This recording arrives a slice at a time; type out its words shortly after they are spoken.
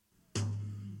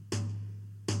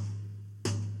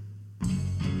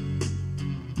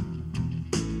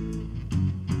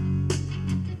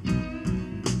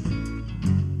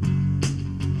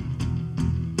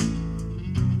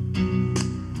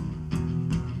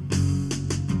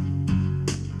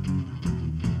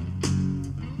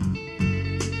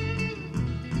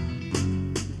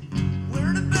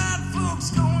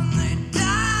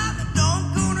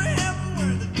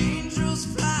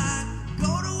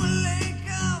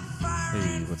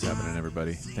What's happening,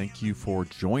 everybody? Thank you for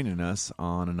joining us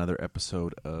on another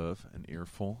episode of An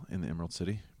Earful in the Emerald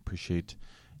City. Appreciate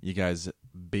you guys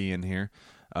being here.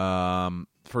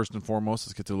 First and foremost,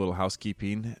 let's get to a little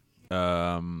housekeeping.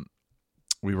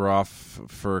 We were off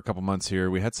for a couple months here.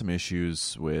 We had some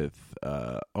issues with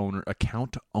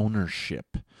account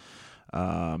ownership.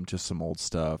 Just some old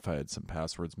stuff. I had some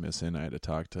passwords missing. I had to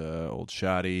talk to old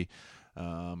Shoddy.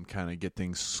 Kind of get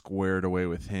things squared away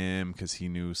with him because he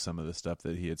knew some of the stuff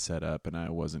that he had set up and I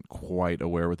wasn't quite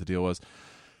aware what the deal was.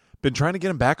 Been trying to get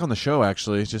him back on the show,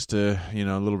 actually, just a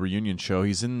little reunion show.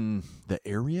 He's in the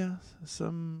area,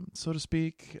 so to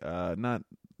speak. Not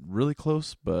really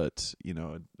close, but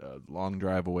a long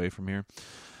drive away from here.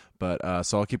 But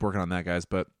so I'll keep working on that, guys.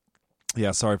 But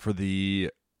yeah, sorry for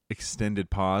the extended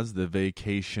pause, the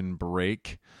vacation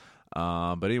break.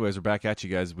 But anyways, we're back at you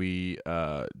guys. We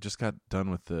just got done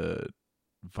with the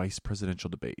vice presidential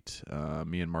debate.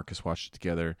 Me and Marcus watched it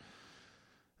together.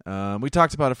 We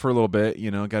talked about it for a little bit,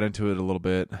 got into it a little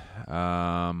bit.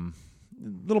 A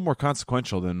little more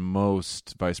consequential than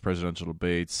most vice presidential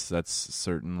debates. That's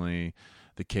certainly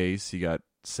the case. You got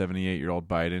 78-year-old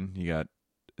Biden. You got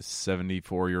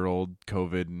 74-year-old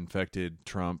COVID-infected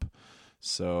Trump.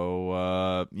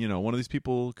 So, one of these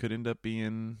people could end up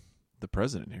being the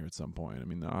president here at some point. I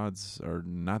mean, the odds are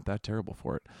not that terrible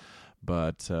for it.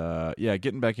 But,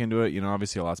 getting back into it,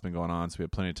 obviously a lot's been going on, so we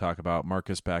have plenty to talk about.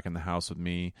 Marcus back in the house with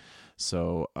me.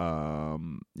 So,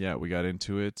 we got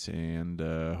into it, and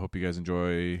hope you guys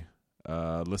enjoy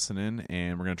listening.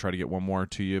 And we're going to try to get one more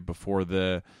to you before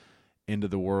the end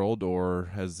of the world,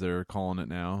 or as they're calling it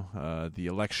now, the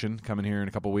election coming here in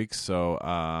a couple weeks. So,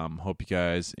 hope you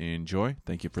guys enjoy.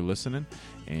 Thank you for listening,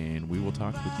 and we will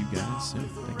talk with you guys soon.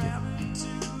 Thank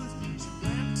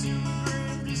you.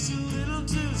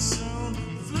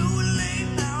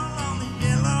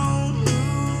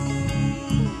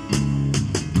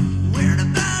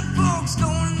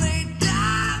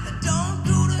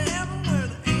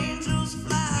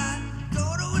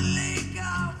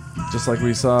 Just like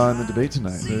we saw in the debate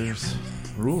tonight, there's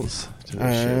rules to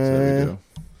this shit that we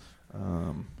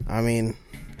do. I mean,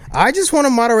 I just want a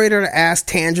moderator to ask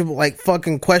tangible,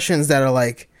 fucking questions that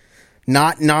are,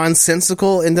 not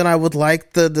nonsensical, and then I would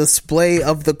like the display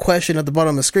of the question at the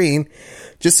bottom of the screen,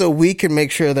 just so we can make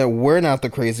sure that we're not the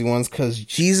crazy ones, because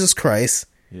Jesus Christ.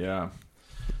 Yeah.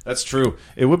 That's true.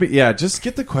 It would be, just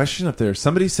get the question up there.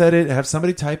 Somebody said it, have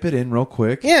somebody type it in real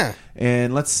quick. Yeah.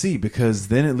 And let's see, because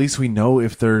then at least we know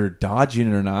if they're dodging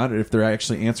it or not, or if they're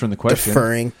actually answering the question.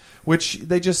 Deferring. Which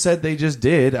they just said they just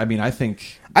did. I mean, I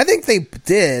think they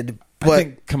did, but I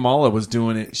think Kamala was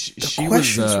doing it. She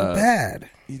questions was, were bad.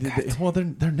 Well,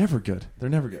 they're never good. They're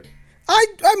never good.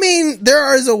 I mean,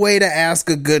 there is a way to ask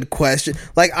a good question.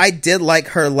 I did like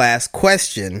her last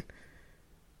question,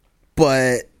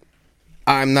 but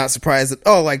I'm not surprised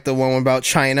that, the one about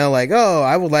China,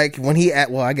 I would like when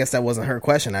I guess that wasn't her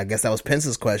question. I guess that was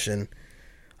Pence's question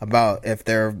about if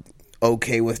they're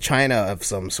okay with China of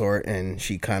some sort. And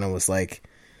she kind of was like,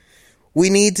 we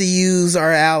need to use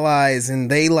our allies and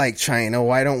they like China.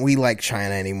 Why don't we like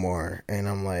China anymore? And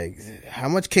I'm like, how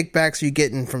much kickbacks are you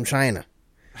getting from China?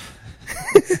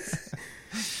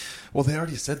 Well, they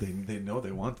already said they know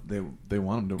they want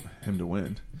him to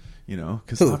win,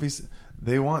 because obviously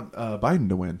they want Biden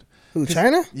to win. Who,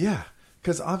 China? Yeah,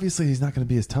 because obviously he's not going to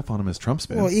be as tough on him as Trump's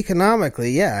been. Well,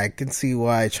 economically, yeah, I can see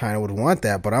why China would want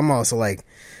that, but I'm also like,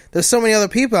 there's so many other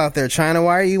people out there, China.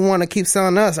 Why do you want to keep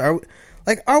selling us?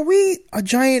 Are we a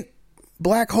giant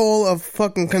black hole of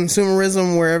fucking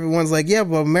consumerism where everyone's like, yeah,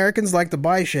 but Americans like to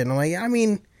buy shit? And I'm like, I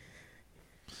mean,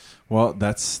 well,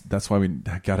 that's why we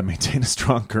got to maintain a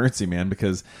strong currency, man,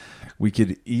 because we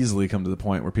could easily come to the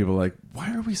point where people are like,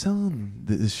 why are we selling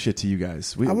this shit to you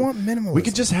guys? I want minimalism. We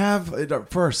could just have it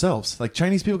for ourselves.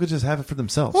 Chinese people could just have it for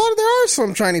themselves. Well, there are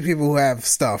some Chinese people who have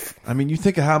stuff. I mean, you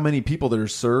think of how many people that are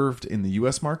served in the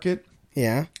U.S. market.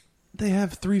 Yeah. They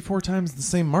have 3-4 times the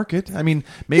same market. I mean,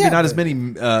 maybe not as many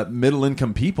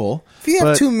middle-income people. If you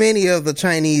have too many of the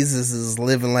Chinese is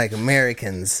living like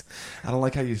Americans. I don't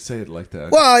like how you say it like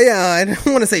that. Well, yeah, I don't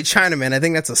want to say Chinaman. I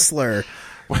think that's a slur.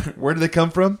 Where do they come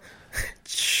from?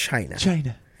 China.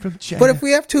 From China. But if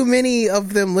we have too many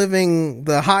of them living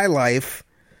the high life,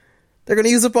 they're going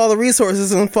to use up all the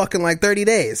resources in fucking 30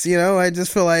 days. I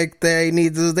just feel like they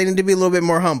need to be a little bit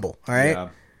more humble. All right.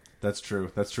 That's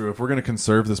true. That's true. If we're going to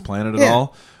conserve this planet at Yeah.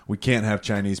 all, we can't have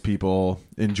Chinese people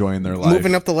enjoying their life.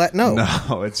 Moving up the no.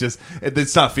 No,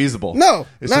 it's not feasible. No,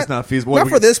 it's just not feasible. Not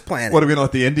for this planet. What are we going to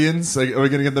let the Indians? Are we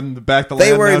going to get them back the They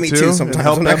land worry now me too, too and sometimes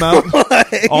help when them I go, out?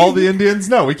 like- All the Indians?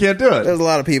 No, we can't do it. There's a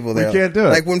lot of people there. We can't do it.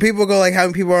 Like when people go like how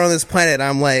many people are on this planet,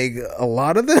 I'm like a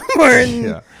lot of them are in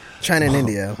Yeah. China and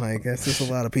India. Like that's just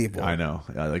a lot of people. I know.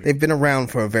 Like, They've been around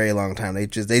for a very long time. They've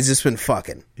just been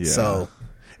fucking. yeah. So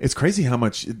it's crazy how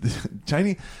much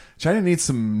China needs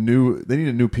some new. They need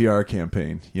a new PR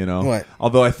campaign. You know What?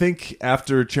 Although I think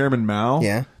after Chairman Mao,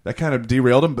 Yeah. that kind of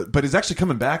derailed him. But he's actually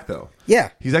coming back though. yeah,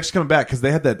 He's actually coming back because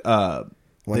they had that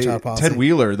One-child policy. Ted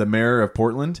Wheeler, the mayor of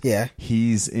Portland. Yeah.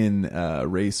 He's in a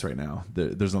race right now.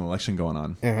 There's an election going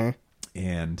on,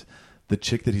 and the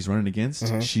chick that he's running against,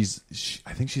 I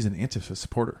think she's an Antifa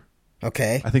supporter.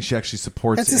 okay. I think she actually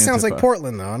supports. That just Antifa. sounds like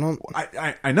Portland, though.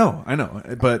 I don't. I know,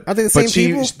 but Are they the same but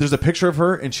people? there's a picture of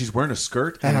her and she's wearing a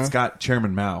skirt and it's got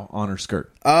Chairman Mao on her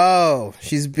skirt. Oh,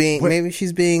 she's being. Maybe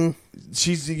she's being.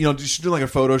 She's she's doing like a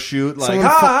photo shoot, like Someone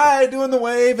hi, doing the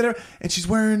wave, and she's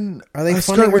wearing Are they a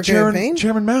funding skirt her with campaign?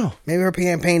 Chairman Mao. Maybe her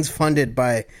campaign's funded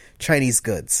by Chinese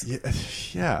goods.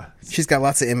 Yeah. She's got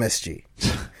lots of MSG.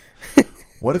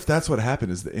 What if that's what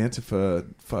happened? Is the Antifa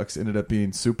fucks ended up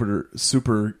being super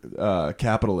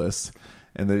capitalists,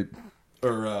 and they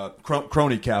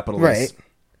crony capitalists, Right.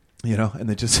 And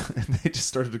they just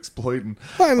started exploiting.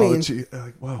 Well, I all the mean-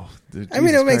 like, whoa. I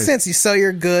mean, it makes sense. You sell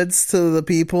your goods to the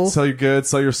people. Sell your goods,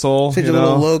 sell your soul. Put your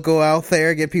little logo out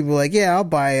there. Get people like, yeah, I'll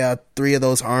buy 3 of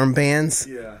those armbands.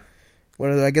 Yeah. What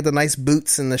do I get? The nice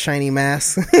boots and the shiny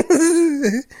mask.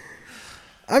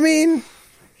 I mean,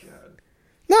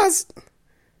 no,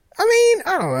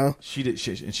 I don't know. She did,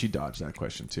 and she dodged that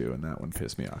question too, and that one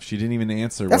pissed me off. She didn't even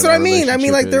answer. That's what I mean. I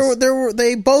mean, like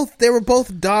relationship they were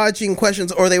both dodging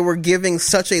questions, or they were giving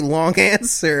such a long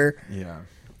answer. Yeah.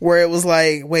 Where it was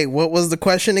like, wait, what was the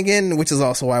question again? Which is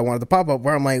also why I wanted to pop up.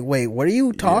 Where I'm like, wait, what are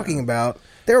you talking about?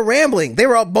 They were rambling. They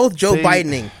were all both Joe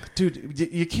Bidening. Dude,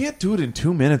 you can't do it in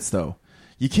 2 minutes though.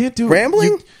 You can't do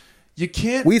Rambling? You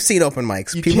can't. We've seen open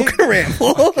mics. You People can't- can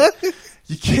ramble.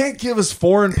 You can't give us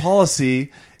foreign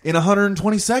policy in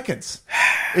 120 seconds.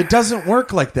 It doesn't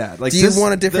work like that. Like, Do you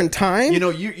want a different time?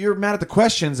 You're mad at the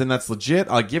questions, and that's legit.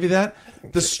 I'll give you that.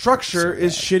 The structure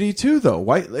is shitty too, though.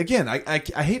 Why? Again,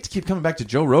 I hate to keep coming back to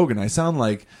Joe Rogan. I sound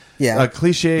like a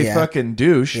cliche fucking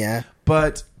douche. Yeah.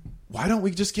 But why don't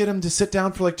we just get him to sit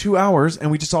down for like 2 hours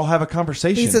and we just all have a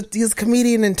conversation? He's a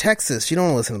comedian in Texas. You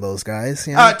don't listen to those guys.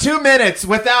 You know? 2 minutes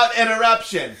without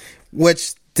interruption.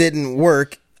 Which didn't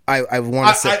work. I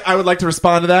want to say. I would like to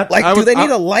respond to that. Like, do they need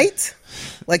a light?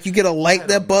 Like, you get a light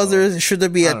that buzzes? Should there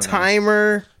be a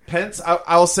timer? Pence,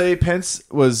 I'll say Pence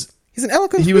was... He's an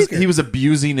eloquent He speaker. was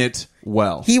abusing it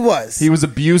well. He was. He was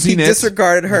abusing He it.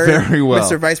 disregarded her very well.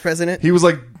 Mr. Vice President. He was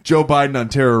like Joe Biden on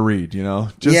Tara Reid,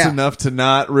 just Yeah. enough to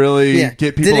not really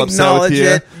get people Didn't upset with acknowledge you.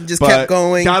 it, just but kept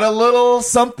going. Got a little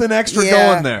something extra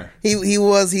going there. He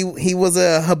was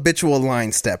a habitual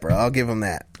line stepper. I'll give him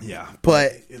that. Yeah,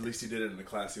 But at least he did it in a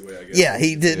classy way, I guess. yeah,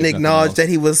 he didn't If nothing acknowledge else. that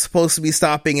he was supposed to be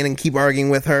stopping and then keep arguing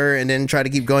with her and then try to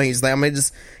keep going. He's like, I'm gonna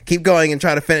just keep going and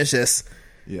try to finish this.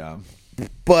 Yeah.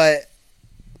 But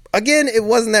again, it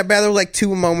wasn't that bad. There were like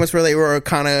 2 moments where they were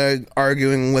kind of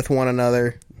arguing with one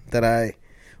another that I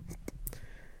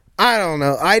don't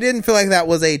know. I didn't feel like that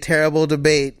was a terrible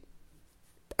debate.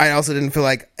 I also didn't feel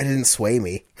like it didn't sway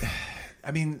me.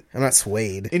 I mean, I'm not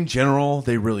swayed. in general,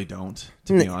 they really don't,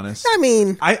 to be honest. I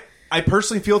mean, I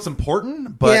personally feel it's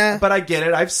important, but Yeah. but I get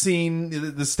it. I've seen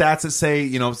the stats that say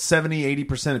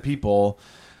 70-80% of people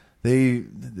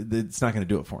it's not going to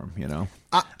do it for them.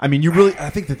 I mean, I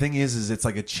think the thing is it's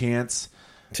like a chance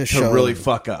To to show- really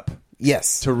fuck up,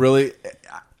 yes. to really.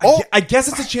 Oh. I guess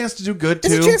it's a chance to do good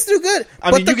too. It's a chance to do good.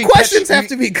 I but mean, the you can questions catch, have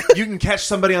to be good. You can catch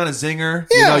somebody on a zinger.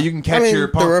 Yeah. You can catch I mean, your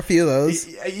opponent. there were a few of those.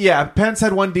 Yeah, Pence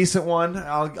had one decent one.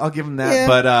 I'll give him that. Yeah.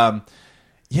 But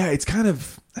yeah, it's kind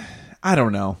of. I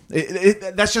don't know.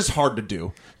 That's just hard to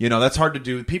do. That's hard to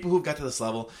do. People who've got to this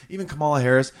level, even Kamala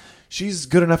Harris, she's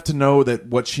good enough to know that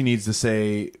what she needs to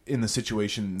say in the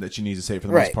situation that she needs to say for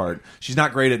the most Right. part. She's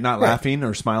not great at not laughing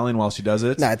or smiling while she does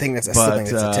it. No, I still think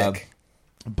it's a tick.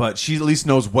 But she at least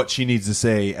knows what she needs to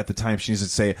say at the time she needs to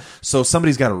say it. So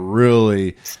somebody's got to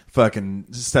really fucking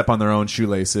step on their own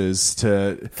shoelaces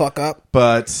to Fuck up.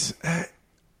 But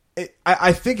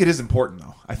I think it is important,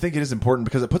 though. I think it is important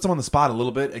because it puts them on the spot a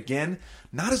little bit. Again,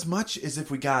 not as much as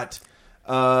if we got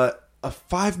a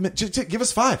 5 minute. Just give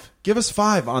us 5. Give us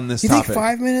 5 on this You topic. think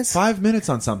 5 minutes? 5 minutes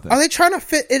on something. Are they trying to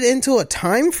fit it into a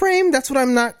time frame? That's what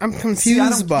I'm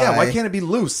confused See, by. Yeah, why can't it be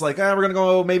loose? Like, we're going to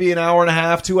go maybe an hour and a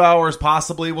half, 2 hours,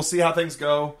 possibly. We'll see how things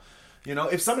go. You know,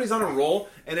 if somebody's on a roll,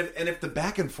 and if the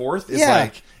back and forth is Yeah.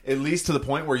 like at least to the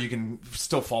point where you can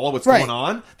still follow what's Right. going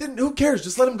on, then who cares?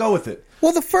 Just let them go with it.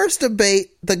 Well, the first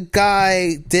debate, the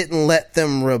guy didn't let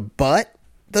them rebut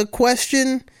the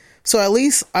question. So at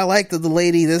least I like that the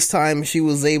lady this time, she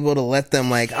was able to let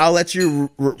them, like, I'll let you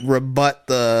rebut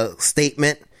the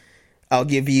statement. I'll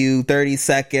give you 30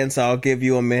 seconds. I'll give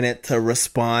you a minute to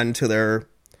respond to their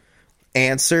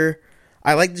answer.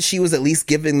 I like that she was at least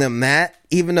giving them that,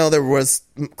 even though there was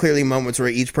clearly moments where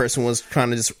each person was trying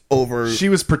to just She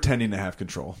was pretending to have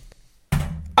control.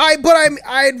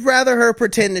 I'd rather her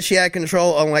pretend that she had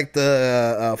control, unlike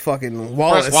the fucking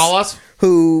Wallace,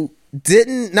 who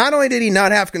not only did he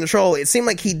not have control, it seemed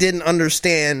like he didn't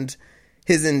understand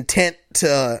his intent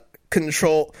to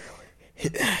control.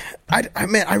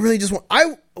 I really just want.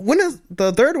 When is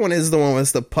the third one? Is the one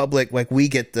with the public? Like, we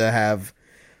get to have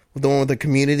the one with the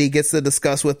community gets to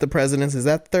discuss with the presidents. Is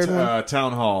that the third one?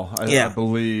 Town hall. Yeah. I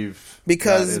believe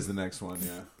Because that is the next one.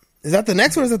 Yeah. Is that the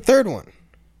next one? Or is the third one?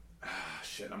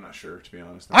 Shit, I'm not sure, to be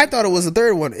honest. I thought it was the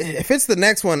third one. If it's the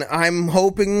next one, I'm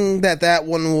hoping that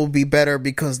one will be better,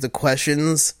 because the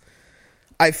questions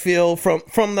I feel from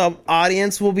the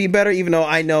audience will be better, even though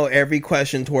I know every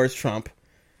question towards Trump.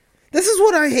 This is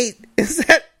what I hate, is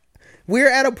that we're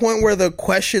at a point where the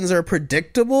questions are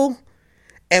predictable,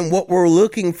 and what we're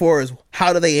looking for is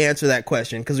how do they answer that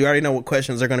question, because we already know what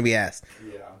questions are going to be asked.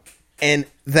 Yeah. And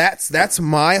that's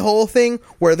my whole thing,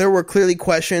 where there were clearly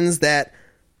questions that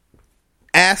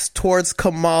asked towards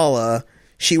Kamala,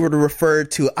 she would refer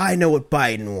to, I know what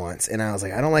Biden wants. And I was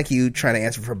like, I don't like you trying to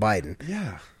answer for Biden.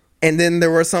 Yeah. And then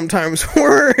there were some times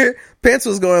where Pence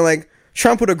was going like,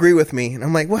 Trump would agree with me. And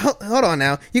I'm like, well, hold on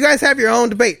now. You guys have your own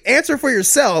debate. Answer for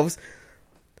yourselves.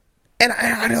 And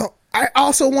I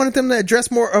also wanted them to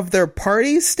address more of their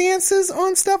party's stances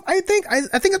on stuff. I think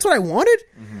that's what I wanted.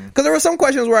 Because there were some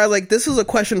questions where I was like, this is a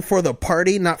question for the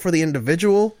party, not for the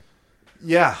individual.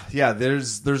 Yeah.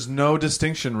 There's no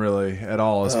distinction really at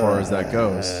all as far as that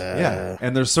goes. Yeah,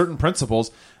 and there's certain principles.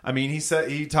 I mean,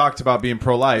 he talked about being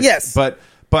pro-life. Yes,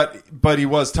 but he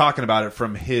was talking about it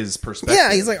from his perspective.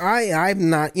 Yeah, he's like,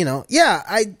 I'm not, Yeah,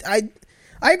 I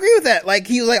agree with that. Like,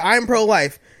 he was like, I'm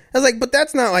pro-life. I was like, but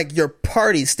that's not like your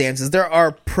party stances. There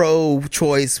are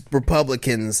pro-choice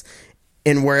Republicans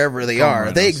in wherever they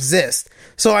are. They exist.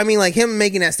 So I mean, like, him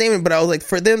making that statement, but I was like,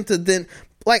 for them to then.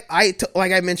 Like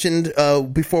I mentioned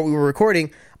before we were recording,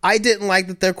 I didn't like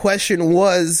that their question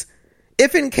was,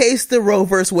 if in case the Roe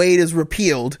vs. Wade is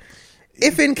repealed,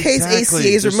 if in case ACA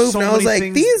is removed, and I was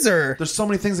like, there's so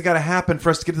many things that got to happen for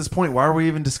us to get to this point. Why are we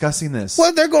even discussing this?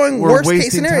 Well, they're going worst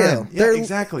case scenario. Yeah,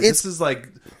 exactly. This is like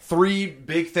 3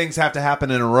 big things have to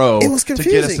happen in a row to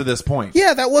get us to this point.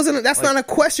 Yeah, that's not a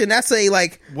question. That's a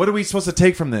what are we supposed to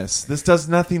take from this? This does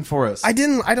nothing for us. I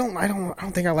don't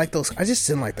think I like those. I just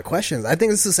didn't like the questions. I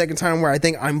think this is the second time where I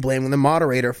think I'm blaming the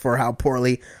moderator for how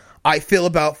poorly I feel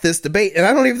about this debate. And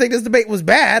I don't even think this debate was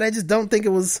bad. I just don't think it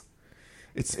was.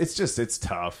 It's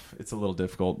tough. It's a little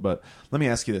difficult, but let me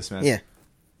ask you this, man. Yeah.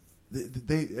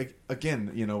 They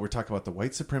again, we're talking about the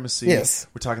white supremacy. Yes.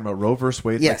 We're talking about Roe versus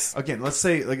Wade. Yes. Like, again, let's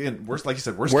say, like you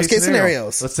said, worst case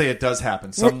scenarios. Let's say it does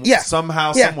happen.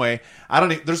 Somehow, some way. I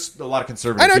don't. There's a lot of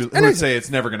conservatives who would say it's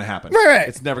never going to happen. Right.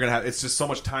 It's never going to happen. It's just so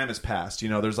much time has passed.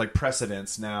 There's like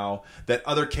precedents now that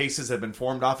other cases have been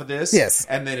formed off of this. Yes.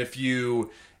 And then if you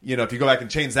go back and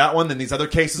change that one, then these other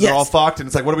cases are all fucked. And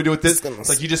it's like, what do we do with this? It's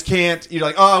like, you just can't. You're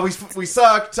like, oh, we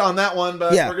sucked on that one,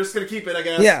 but we're just going to keep it, I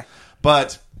guess. Yeah.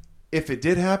 But if it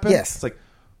did happen, it's like,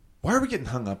 why are we getting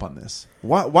hung up on this?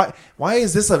 Why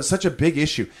is this such a big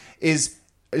issue? Is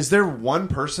there one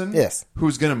person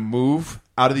who's going to move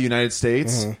out of the United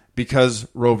States because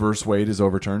Roe versus Wade is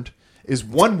overturned? Is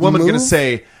one woman going to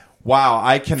say, wow,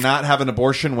 I cannot have an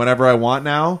abortion whenever I want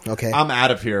now? Okay. I'm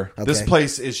out of here. Okay. This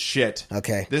place is shit.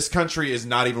 Okay. This country is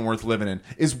not even worth living in.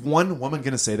 Is one woman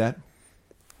going to say that?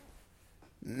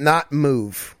 Not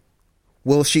move.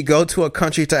 Will she go to a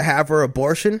country to have her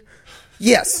abortion?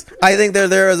 Yes. I think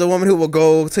there is a woman who will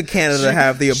go to Canada to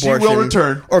have the abortion. She will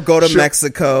return. Or go to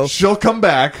Mexico. She'll come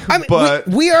back. I mean, but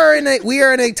we are in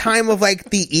a time of like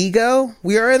the ego.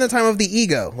 We are in the time of the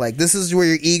ego. Like, this is where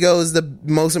your ego is the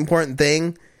most important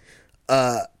thing.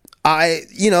 It's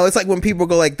like when people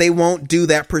go like, they won't do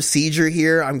that procedure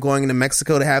here. I'm going to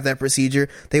Mexico to have that procedure.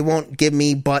 They won't give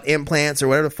me butt implants or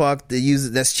whatever the fuck they use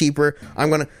that's cheaper.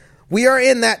 We are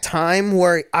in that time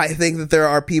where I think that there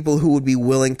are people who would be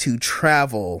willing to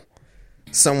travel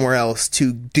somewhere else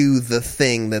to do the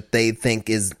thing that they think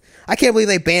is. I can't believe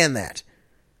they banned that.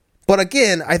 But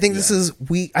again, I think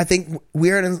I think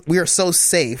we are so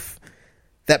safe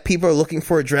that people are looking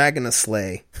for a dragon to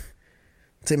slay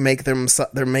to make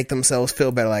themselves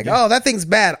feel better. Like, oh, that thing's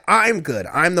bad. I'm good.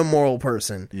 I'm the moral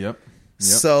person. Yep.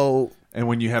 So, and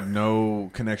when you have no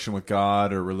connection with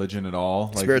God or religion at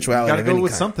all, like, spirituality, you got to of go any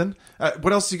with kind. something.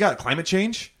 What else you got? Climate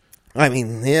change? I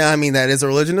mean, that is a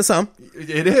religion to some.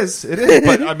 It is.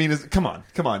 But I mean, come on.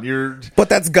 But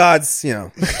that's God's, yeah.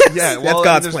 Well, that's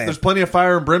God's plan. There's plenty of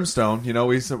fire and brimstone.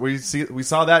 We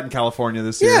saw that in California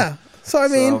this year. Yeah. So I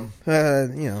mean,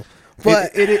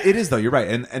 but it is though. You're right,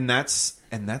 and that's.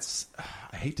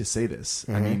 I hate to say this.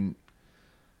 I mean,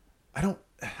 I don't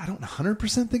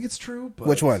 100% think it's true. But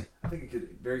which one? I think it could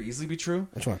very easily be true.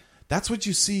 Which one? That's what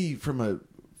you see from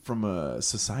a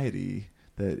society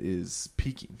that is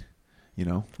peaking.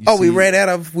 We ran out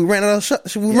of dragons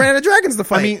to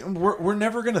fight. I mean, we're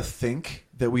never gonna think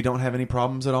that we don't have any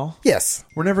problems at all. Yes.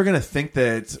 We're never gonna think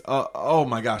that oh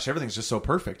my gosh, everything's just so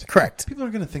perfect. Correct. People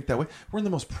are gonna think that way. We're in the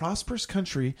most prosperous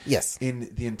country Yes. in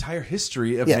the entire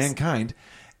history of Yes. mankind,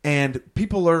 and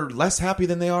people are less happy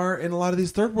than they are in a lot of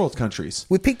these third world countries.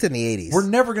 We peaked in the 80s. We're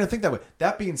never going to think that way.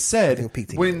 That being said, we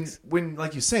peaked in the when 80s. when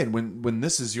like you said, when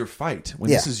this is your fight, when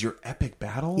Yeah. this is your epic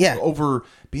battle Yeah. over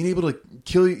being able to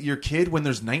kill your kid when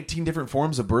there's 19 different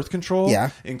forms of birth control, Yeah.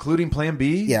 including Plan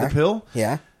B, Yeah. the pill,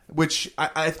 Yeah. which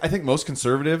I think most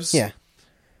conservatives, Yeah.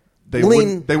 they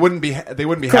Lean- wouldn't be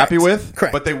Correct. happy with,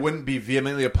 Correct. but they wouldn't be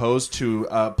vehemently opposed to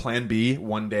Plan B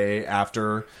one day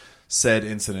after said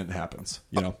incident happens.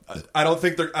 I don't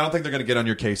think they're going to get on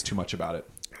your case too much about it.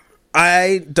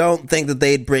 I don't think that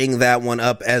they'd bring that one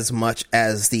up as much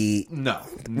as the No.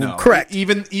 Correct.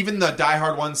 Even the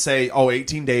diehard ones say,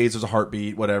 18 days, there's a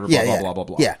heartbeat, whatever, Yeah, blah, yeah. blah, blah,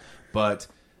 blah, blah. Yeah. But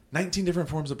 19 different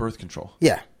forms of birth control.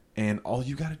 Yeah. And all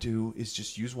you got to do is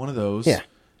just use one of those. Yeah.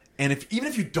 And even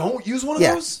if you don't use one of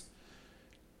Yeah. those,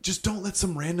 just don't let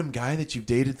some random guy that you've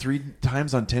dated 3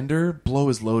 times on Tinder blow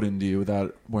his load into you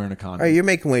without wearing a condom. All right, you're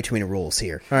making way too many rules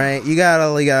here. All right, you gotta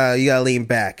lean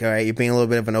back. All right, you're being a little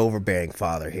bit of an overbearing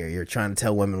father here. You're trying to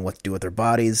tell women what to do with their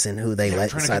bodies and who they let trying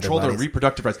to inside control their their bodies.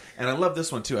 reproductive rights. And I love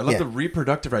this one too. I love Yeah. the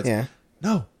reproductive rights. Yeah.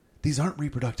 No, these aren't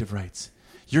reproductive rights.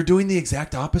 You're doing the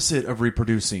exact opposite of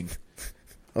reproducing.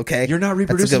 Okay, You're not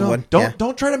reproducing. That's a good one. Don't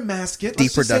Yeah. try to mask it.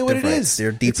 Let's just say what it Reproductive is. rights. They're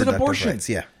It's an reproductive abortion. rights,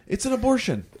 yeah. It's an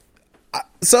abortion.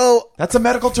 So That's a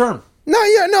medical term.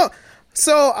 no.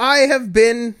 So I have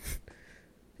been,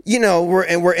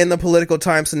 we're in the political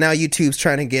time. So now YouTube's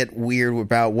trying to get weird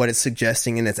about what it's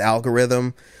suggesting in its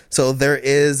algorithm. So there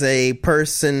is a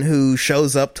person who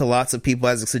shows up to lots of people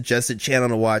as a suggested channel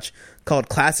to watch called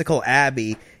Classical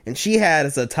Abby, and she had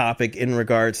as a topic in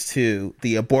regards to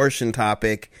the abortion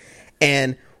topic,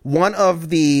 and one of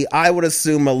the, I would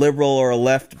assume, a liberal or a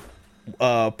left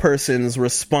person's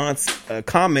response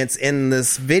comments in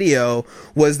this video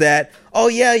was that, oh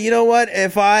yeah, you know what,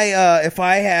 if I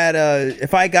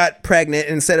got pregnant,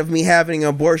 instead of me having an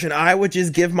abortion, I would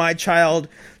just give my child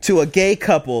to a gay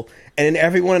couple. And then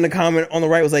everyone in the comment on the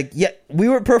right was like, yeah, we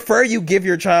would prefer you give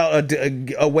your child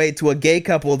away to a gay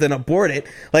couple than abort it.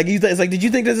 Like, it's like, did you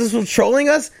think that this was trolling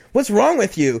us? What's wrong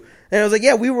with you? And I was like,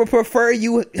 yeah, we would prefer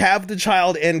you have the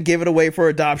child and give it away for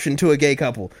adoption to a gay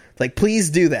couple. Like, please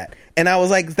do that. And I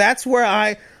was like, that's where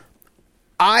I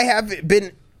have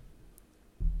been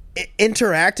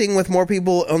interacting with more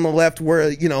people on the left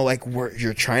where, where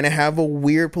you're trying to have a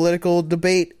weird political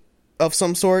debate of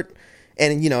some sort.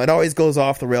 And, it always goes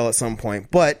off the rail at some point.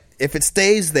 But if it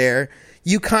stays there,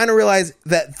 you kind of realize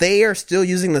that they are still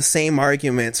using the same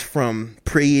arguments from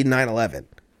pre 9/11.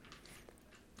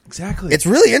 Exactly. It's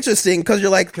really interesting because you're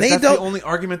like, they that's don't. the only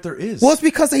argument there is. Well, it's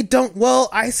because they don't. Well,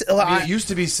 it used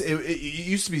to be. It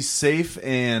used to be safe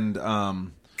and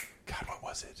God, what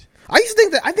was it? I used to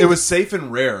think that. I think It was safe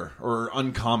and rare or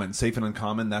uncommon. Safe and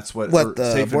uncommon. That's what. What,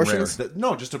 the safe abortions? And rare.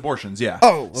 No, just abortions. Yeah.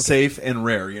 Oh, okay. Safe and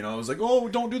rare. It was like, oh,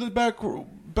 don't do the back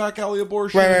alley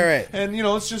abortion. Right. And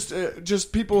it's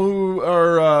just people who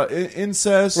are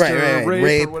incest or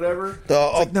rape or whatever. It's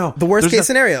like, no, the worst case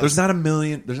scenario. There's not a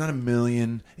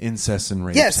million incest and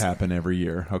rapes happen every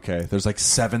year. Okay, there's like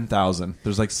 7,000.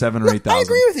 There's like 7,000 or 8,000. I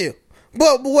agree with you.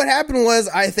 But what happened was,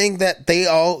 I think that they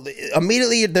all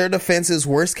immediately, their defense is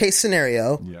worst case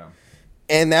scenario. Yeah.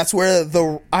 And that's where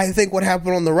I think what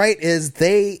happened on the right is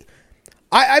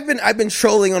I've been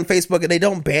trolling on Facebook and they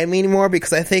don't ban me anymore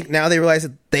because I think now they realize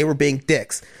that they were being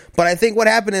dicks. But I think what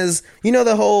happened is,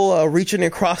 the whole reaching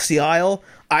across the aisle.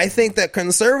 I think that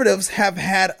conservatives have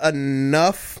had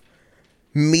enough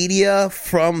media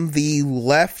from the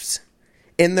left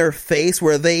in their face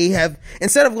where they have,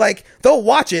 instead of they'll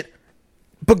watch it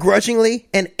begrudgingly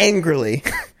and angrily.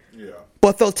 Yeah.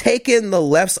 But they'll take in the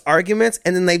left's arguments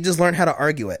and then they've just learned how to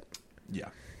argue it. Yeah.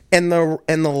 And the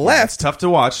left, It's tough to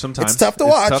watch sometimes. It's tough to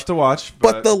watch. It's tough to watch.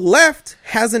 But the left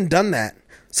hasn't done that.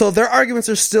 So their arguments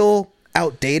are still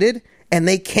outdated, and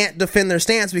they can't defend their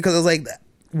stance because it's like,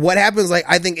 what happens? Like,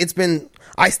 I think it's been,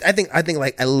 I think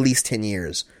like at least 10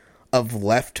 years of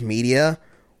left media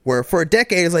where for a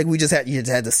decade it's like you just had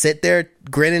to sit there,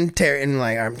 grin and tear, and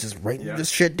like, I'm just writing this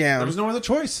shit down. There was no other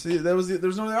choice. There was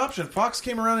no other option. Fox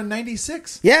came around in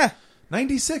 96. Yeah.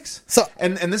 96. So,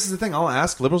 and this is the thing. I'll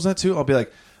ask liberals that too. I'll be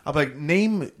like,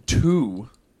 name two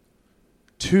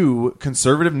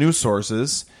conservative news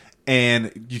sources,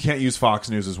 and you can't use Fox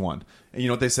News as one. And you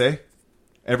know what they say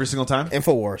every single time?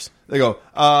 InfoWars. They go,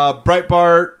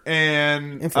 Breitbart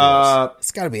and InfoWars.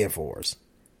 It's got to be InfoWars.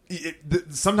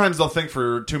 Sometimes they'll think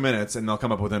for 2 minutes and they'll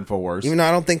come up with InfoWars. Even though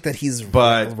I don't think that he's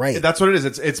but right. That's what it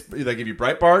is. It's they give you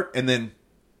Breitbart and then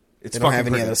it's they don't fucking have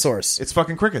any crickets. other source. It's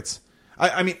fucking crickets.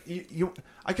 I mean,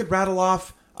 I could rattle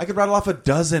off a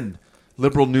dozen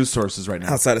liberal news sources right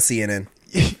now Outside of CNN.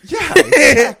 Yeah,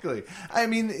 exactly. I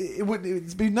mean,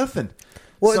 it'd be nothing.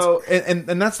 Well, so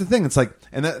and that's the thing. It's like,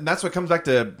 and that's what comes back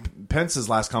to Pence's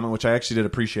last comment, which I actually did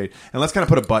appreciate. And let's kind of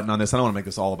put a button on this. I don't want to make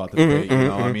this all about the debate. You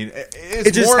know, I mean,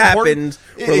 it just happened.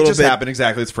 It just happened.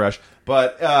 Exactly. It's fresh,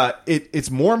 but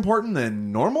it's more important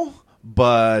than normal.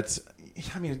 But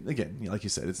I mean, again, like you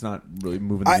said, it's not really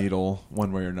moving the needle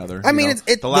one way or another. I mean,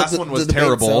 the last one was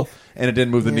terrible and it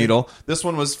didn't move the needle. This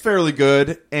one was fairly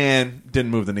good and didn't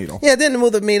move the needle. Yeah, it didn't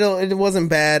move the needle. It wasn't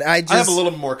bad. I have a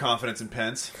little more confidence in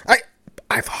Pence.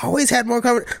 I've always had more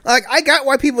confidence. Like, I got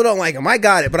why people don't like him. I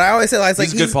got it, but I always say like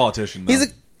he's a good politician. Though.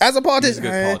 As a politician,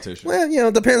 he's a good politician. Well,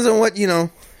 it depends on what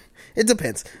It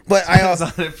depends, but depends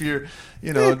on if you're,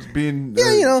 being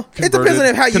it depends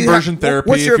on how you conversion therapy.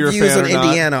 What's your if you're views a fan on or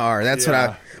Indiana not. are? That's what I.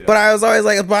 Yeah. But I was always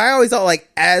like, but I always thought like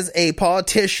as a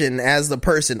politician, as the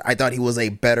person, I thought he was a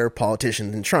better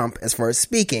politician than Trump as far as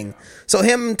speaking. So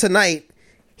him tonight,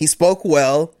 he spoke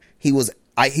well. He was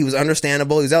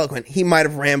understandable. He was eloquent. He might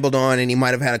have rambled on, and he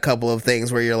might have had a couple of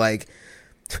things where you're like,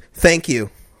 "Thank you,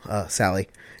 Sally,"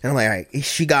 and I'm like, "All right,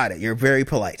 she got it. You're very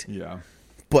polite." Yeah.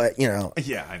 But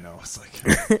yeah, I know. It's like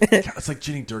it's like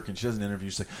Jenny Durkin. She does an interview.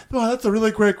 She's like, "Wow, that's a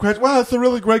really great question. Wow, that's a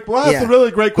really great. Wow, that's a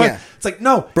really great question." Yeah. It's like,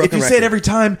 no, if you say it every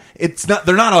time, it's not.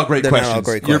 They're not all great questions.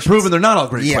 You're proving they're not all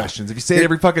great questions. If you say it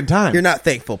every fucking time, you're not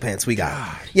thankful, Pence. We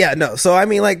got it. Yeah, no. So I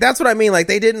mean, like that's what I mean. Like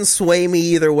they didn't sway me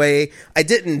either way. I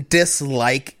didn't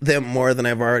dislike them more than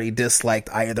I've already disliked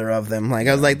either of them. Like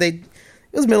I was like it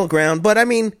was middle ground. But I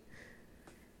mean.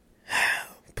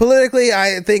 Politically,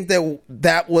 I think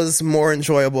that was more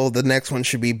enjoyable. The next one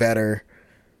should be better.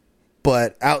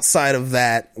 But outside of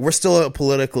that, we're still a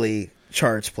politically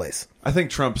charged place. I think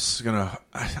Trump's going to...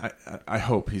 I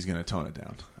hope he's going to tone it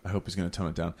down. I hope he's going to tone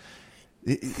it down.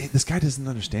 This guy doesn't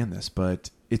understand this,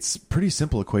 but it's a pretty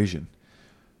simple equation.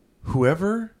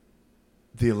 Whoever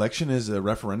the election is a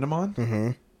referendum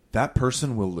on, that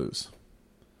person will lose.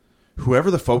 Whoever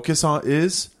the focus on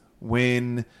is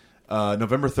when...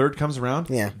 November 3rd comes around,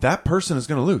 that person is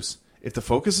going to lose. If the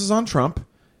focus is on Trump,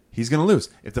 he's going to lose.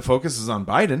 If the focus is on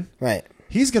Biden,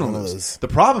 he's going to lose. The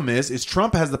problem is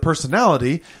Trump has the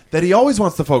personality that he always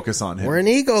wants to focus on him. We're an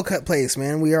ego cut place,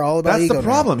 man. We are all about ego. That's the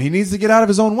problem. He needs to get out of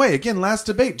his own way. Again, last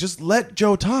debate, just let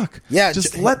Joe talk. Yeah,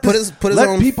 just let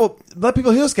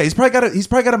people hear this guy. He's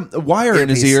probably got a wire in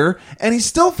his ear, and he's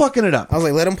still fucking it up. I was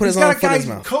like, let him put his own foot in his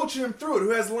mouth. He's got a guy coaching him through it who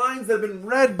has lines that have been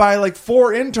read by like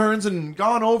 4 interns and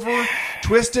gone over,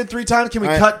 twisted 3 times. Can we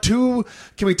cut 2?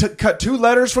 Can we cut 2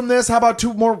 letters from this? How about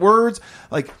 2 more words?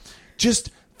 Like,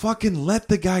 just. Fucking let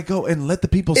the guy go and let the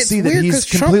people see that he's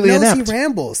completely Trump knows inept. He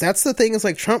rambles. That's the thing. Is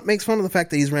like Trump makes fun of the fact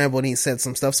that he's rambled and he said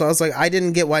some stuff. So I was like, I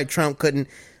didn't get why Trump couldn't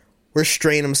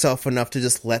restrain himself enough to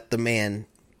just let the man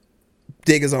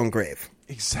dig his own grave.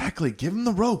 Exactly. Give him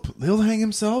the rope. He'll hang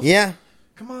himself. Yeah.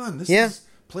 Come on. This is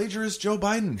plagiarist Joe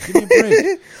Biden. Give me a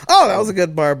break. Oh, that was a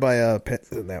good bar by Pitt.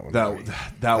 That one.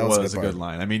 That was a good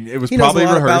line. I mean, it was probably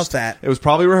rehearsed. It was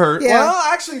probably rehearsed. Yeah.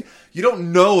 Well, actually, you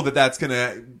don't know that that's going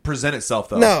to present itself,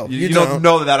 though. No, you don't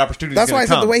know that opportunity. That's why I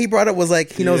said the way he brought it was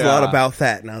like he knows a lot about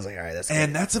that, and I was like, all right,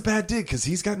 that's a bad dig because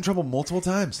he's got in trouble multiple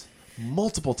times.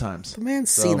 The man's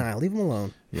senile. Leave him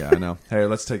alone. Yeah, I know. Hey,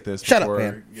 let's take this before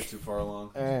we get too far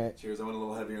along. All right. Cheers. I went a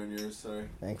little heavy on yours. Sorry.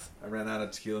 Thanks. I ran out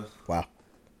of tequila. Wow.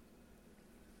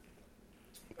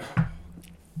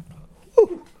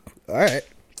 All right.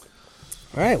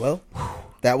 Well,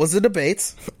 that was the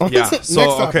debates. Yeah.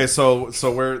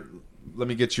 So where? Let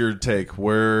me get your take. How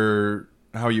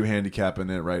are you handicapping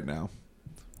it right now?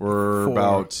 We're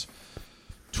about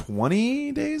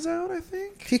 20 days out, I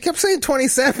think. He kept saying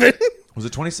 27. Was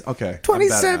it 20? Okay.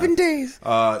 27 days.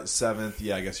 7th.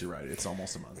 Yeah, I guess you're right. It's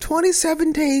almost a month.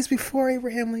 27 days before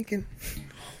Abraham Lincoln.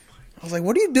 I was like,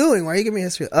 what are you doing? Why are you giving me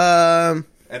history?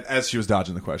 And as she was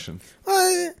dodging the question.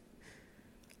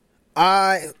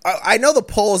 I know the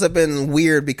polls have been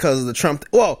weird because of the Trump.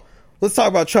 Well, let's talk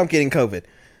about Trump getting COVID.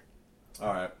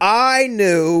 All right. I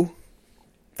knew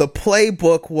the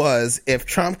playbook was if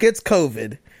Trump gets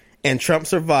COVID and Trump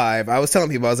survives. I was telling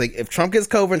people, I was like, if Trump gets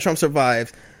COVID and Trump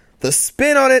survives, the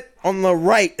spin on it on the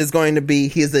right is going to be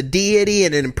he's a deity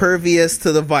and impervious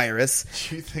to the virus.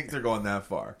 You think they're going that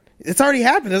far? It's already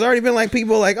happened. There's already been like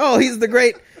people like, oh, he's the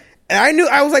great. And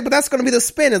I was like, but that's going to be the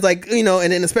spin. It's like, and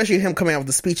then especially him coming out with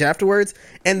the speech afterwards.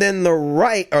 And then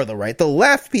the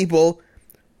left people,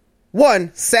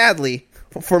 sadly,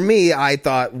 for me, I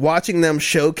thought watching them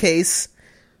showcase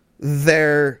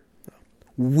their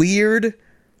weird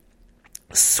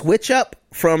switch up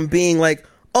from being like,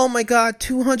 oh my God,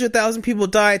 200,000 people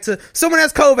died to someone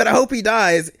has COVID, I hope he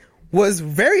dies, was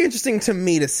very interesting to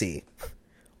me to see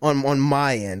on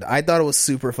my end. I thought it was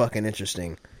super fucking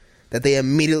interesting that they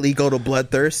immediately go to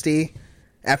bloodthirsty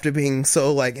after being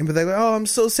so like, and they're like, oh, I'm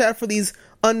so sad for these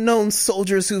unknown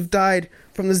soldiers who've died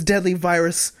from this deadly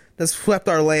virus that's swept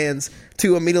our lands,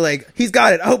 to immediately like, he's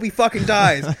got it, I hope he fucking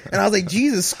dies. And I was like,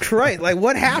 Jesus Christ, like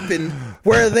what happened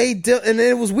where they did? And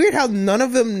it was weird how none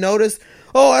of them noticed,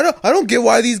 oh, I don't get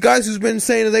why these guys who's been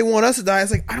saying that they want us to die.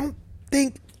 It's like, I don't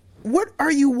think, what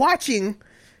are you watching?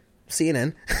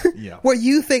 CNN. Yeah. Where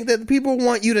you think that people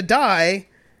want you to die.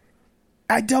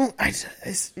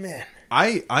 Man.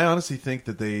 I honestly think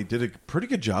that they did a pretty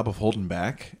good job of holding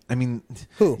back. I mean,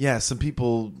 who? Yeah, some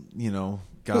people,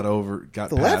 got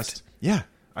the past. left? Yeah,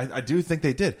 I do think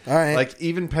they did. All right. Like,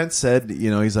 even Pence said,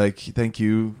 he's like, thank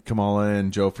you, Kamala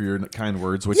and Joe, for your kind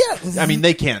words. Which, yeah. I mean,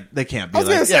 they can't be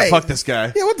like, say, fuck this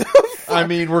guy. Yeah, what the fuck? I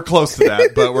mean, we're close to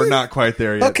that, but we're not quite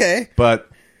there yet. Okay. But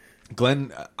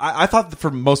Glenn, I thought that for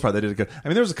the most part they did it good. I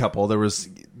mean, there was a couple. There was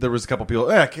a couple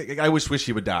people. I wish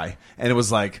he would die, and it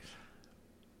was like,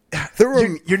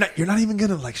 you're not even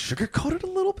gonna like sugarcoat it a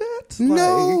little bit.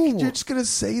 No, like, you're just gonna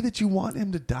say that you want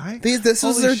him to die. This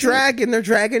is their dragon. Their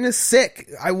dragon is sick.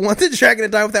 I want the dragon to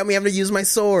die without me having to use my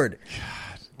sword.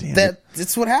 God damn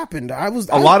that's what happened. A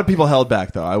lot of people held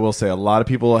back, though. I will say a lot of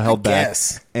people held back.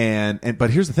 Yes. And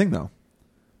but here's the thing, though.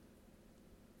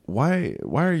 Why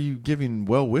are you giving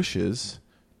well wishes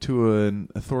to an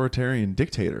authoritarian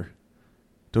dictator?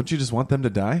 Don't you just want them to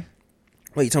die?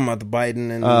 What are you talking about, the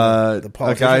Biden and the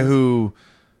politicians?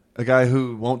 A guy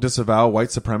who won't disavow white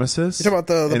supremacists. You talking about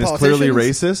the and is clearly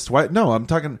racist. Why? No, I'm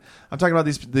talking about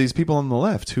these people on the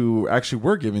left who actually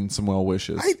were giving some well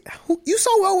wishes. You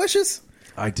saw well wishes?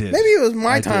 I did. Maybe it was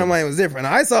my timeline was different.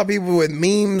 I saw people with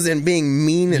memes and being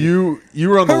mean. And you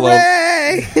were on the low.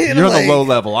 You're on the low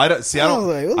level. I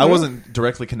wasn't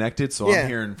directly connected, so I'm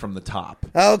hearing from the top.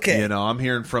 Okay. I'm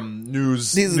hearing from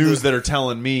news that are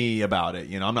telling me about it.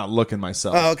 I'm not looking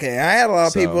myself. Okay. I had a lot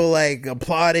of people like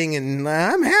applauding, and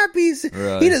I'm happy.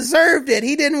 Really? He deserved it.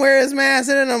 He didn't wear his mask,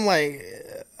 and I'm like,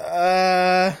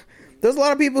 there's a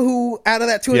lot of people who out of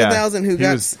that 200,000 who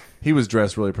got. He was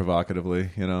dressed really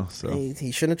provocatively, so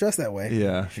he shouldn't have dressed that way.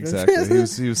 Yeah, exactly. He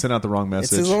was sending out the wrong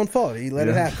message. It's his own fault. He let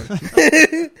it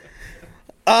happen.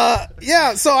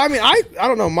 Yeah. So I mean, I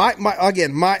don't know. My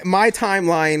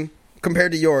timeline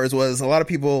compared to yours was a lot of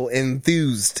people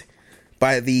enthused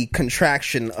by the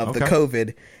contraction of the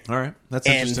COVID. All right, that's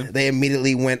and interesting. They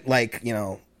immediately went like,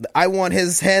 I want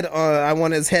his head. I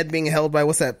want his head being held by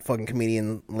what's that fucking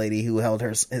comedian lady who held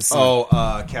his son?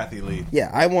 Oh, Kathy Lee.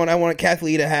 Yeah, I want Kathy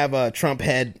Lee to have a Trump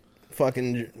head,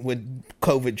 fucking with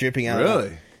COVID dripping out.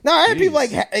 Really? No, I had people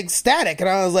like ecstatic, and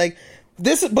I was like,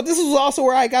 this was also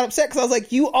where I got upset because I was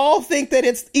like, you all think that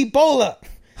it's Ebola.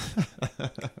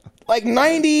 Like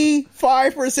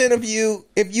 95% of you,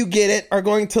 if you get it, are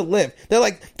going to live. They're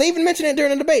like, they even mentioned it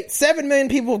during the debate. 7 million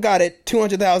people got it.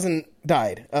 200,000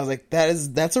 died. I was like,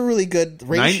 that's a really good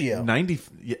ratio. 90,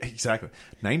 yeah, exactly.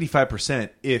 95%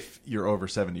 if you're over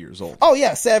 70 years old. Oh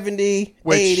yeah, 70,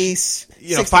 which, 80,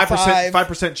 65.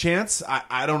 5% chance.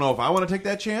 I don't know if I want to take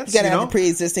that chance. You gotta have a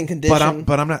pre-existing condition.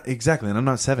 But I'm not exactly, and I'm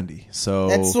not 70. So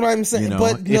that's what I'm saying.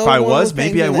 But if I was,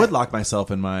 maybe I would lock myself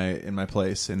in my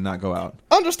place and not go out.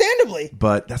 Understandably.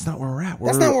 But that's not where we're at.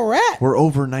 That's not where we're at. We're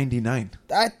over 99.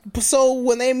 So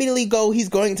when they immediately go, he's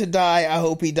going to die. I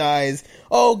hope he dies.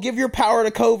 Oh, give your power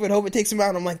to COVID. Hope it takes him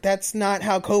out. I'm like, that's not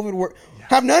how COVID works. Yeah.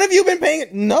 Have none of you been paying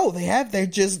it? No, they have. They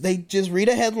just read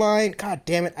a headline. God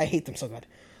damn it. I hate them so bad.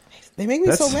 They make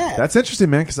me so mad. That's interesting,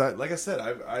 man, because like I said,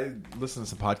 I listen to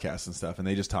some podcasts and stuff, and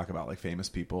they just talk about like famous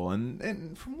people,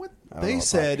 and from what they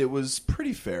said, it was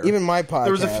pretty fair. Even my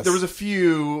podcast. There was a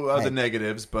few of the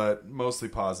negatives, but mostly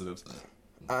positives.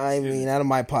 I mean, out of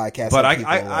my podcast, but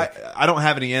I don't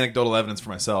have any anecdotal evidence for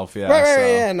myself. Yeah, right.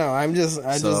 Yeah, no, I just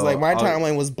like my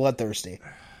timeline was bloodthirsty,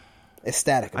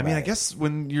 ecstatic. I mean, I guess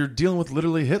when you're dealing with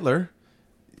literally Hitler,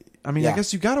 I mean, I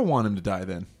guess you gotta want him to die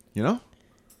then. You know,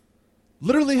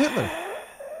 literally Hitler.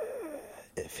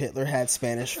 If Hitler had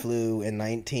Spanish flu in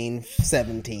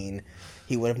 1917,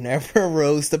 he would have never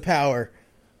rose to power.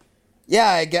 Yeah,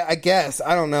 I guess.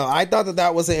 I don't know. I thought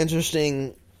that was an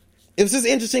interesting... It was just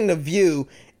interesting to view,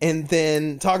 and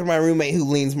then talking to my roommate who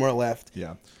leans more left.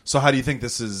 Yeah. So how do you think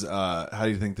this is... Oh,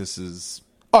 I think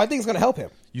it's going to help him.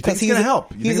 You think it's going to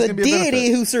help? He's a deity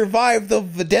who survived the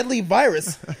deadly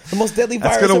virus. The most deadly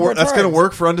virus ever. That's going to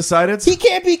work for undecideds? He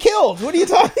can't be killed. What are you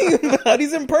talking about?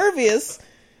 He's impervious.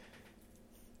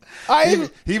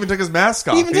 He even took his mask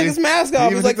off. He's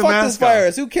like, fuck this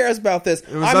virus. Who cares about this?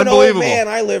 I'm an old man.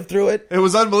 I lived through it. It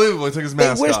was unbelievable. He took his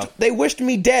mask off. They wished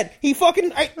me dead.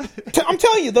 I'm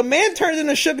telling you, the man turned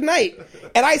into Suge Knight.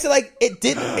 And I said, like,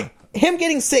 him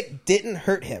getting sick didn't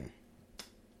hurt him.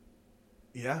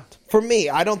 Yeah. For me,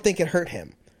 I don't think it hurt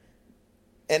him.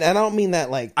 And I don't mean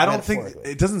that like. I don't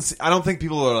think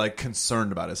people are like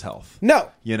concerned about his health.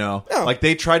 No, no. Like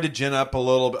they tried to gin up a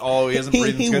little bit. Oh, he hasn't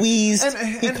breathed. He wheezed.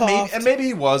 He coughed. And maybe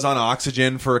he was on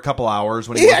oxygen for a couple hours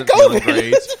when he wasn't feeling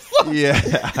great. Yeah,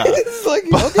 it's like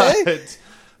okay.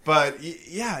 But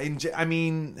yeah, I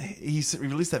mean, he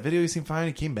released that video. He seemed fine.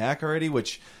 He came back already,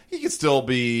 which he could still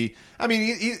be. I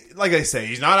mean, he like I say,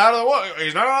 he's not out of the woods.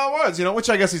 He's not out of the woods, which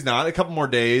I guess he's not. A couple more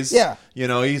days, yeah.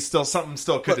 He's still something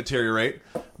could deteriorate.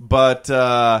 But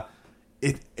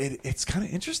it's kind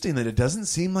of interesting that it doesn't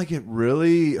seem like it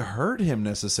really hurt him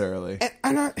necessarily.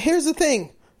 And here's the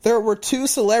thing: there were 2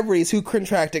 celebrities who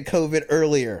contracted COVID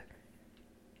earlier.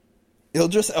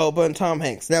 Idris Elba and Tom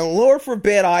Hanks. Now, Lord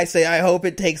forbid I say I hope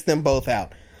it takes them both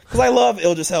out. Because I love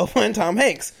Idris Elba and Tom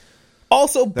Hanks.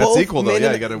 Also, both... That's equal, though.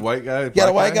 Yeah, you got a white guy,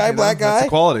 black guy. That's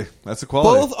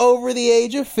equality. Both over the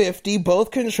age of 50.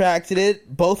 Both contracted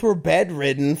it. Both were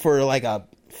bedridden for like a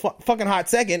fucking hot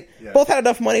second. Yeah. Both had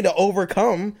enough money to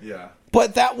overcome. Yeah.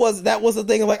 But that was the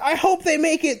thing of like, I hope they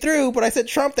make it through. But I said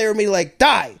Trump, they were me like,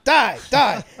 die. And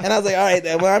I was like, all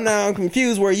right, well, I'm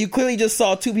confused where you clearly just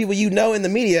saw 2 people in the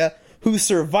media who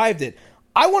survived it.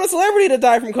 I want a celebrity to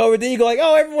die from COVID. Then you go like,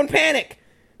 oh, everyone panic.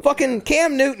 Fucking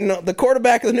Cam Newton, the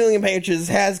quarterback of the New England Patriots,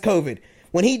 has COVID.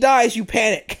 When he dies, you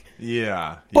panic.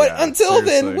 Yeah. But until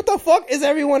then, what the fuck is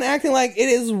everyone acting like it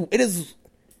is?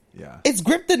 Yeah. It's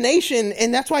gripped the nation,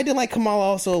 and that's why I didn't like Kamala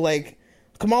also. Like,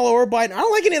 Kamala or Biden. I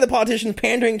don't like any of the politicians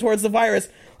pandering towards the virus.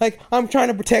 Like, I'm trying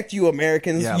to protect you,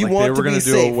 Americans. Yeah, you like want they were going to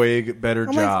do a way better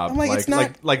job.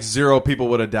 Like 0 people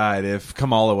would have died if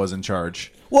Kamala was in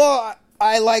charge. Well,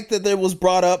 I like that there was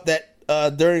brought up that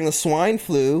during the swine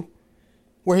flu,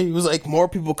 where he was like, more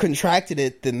people contracted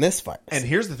it than this virus. And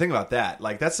here's the thing about that.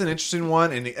 Like, that's an interesting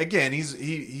one. And again,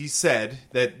 he said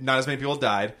that not as many people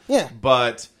died. Yeah.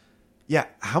 But, yeah,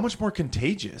 how much more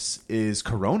contagious is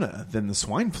corona than the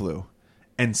swine flu?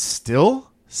 And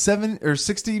still 7 or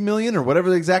 60 million or whatever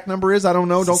the exact number is. I don't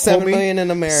know. Don't quote me. 7 million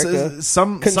in America.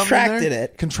 Contracted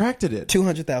it.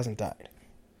 200,000 died.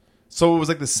 So it was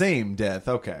like the same death.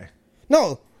 Okay.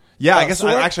 No. Yeah, I guess.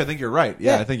 I think you're right.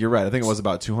 Yeah, I think you're right. I think it was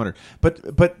about 200.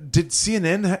 But did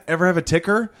CNN ever have a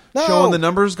ticker showing the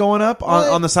numbers going up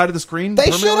on the side of the screen? They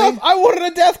should have. I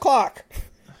wanted a death clock.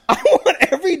 I want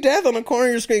every death on the corner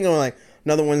of your screen going like,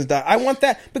 another one's died. I want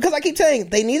that because I keep telling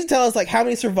they need to tell us like how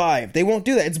many survived. They won't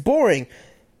do that. It's boring.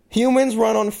 Humans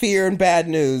run on fear and bad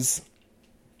news.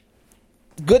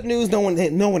 Good news, no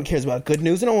one cares about good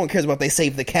news. No one cares about they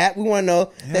saved the cat. We want to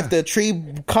know if the tree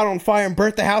caught on fire and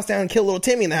burnt the house down and killed little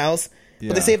Timmy in the house. Yeah.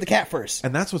 But they saved the cat first.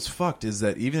 And that's what's fucked is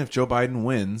that even if Joe Biden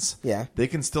wins, they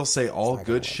can still say all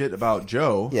good shit about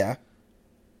Joe. Yeah.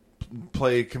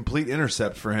 Play complete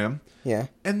intercept for him. Yeah.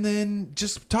 And then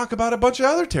just talk about a bunch of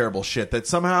other terrible shit that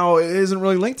somehow isn't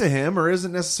really linked to him or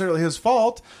isn't necessarily his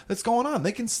fault that's going on.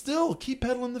 They can still keep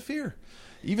peddling the fear.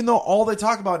 Even though all they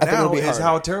talk about now is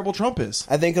how terrible Trump is.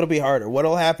 I think it'll be harder.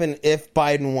 What'll happen if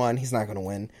Biden won? He's not going to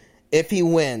win. If he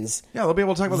wins... Yeah, they'll be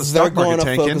able to talk about the stock market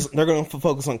tanking. They're going to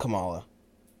focus on Kamala.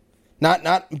 Not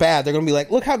bad. They're going to be like,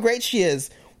 look how great she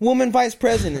is. Woman vice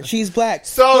president. She's black.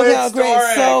 Look how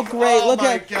great. So great. Look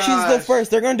how she's the first.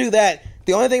 They're going to do that.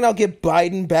 The only thing that'll get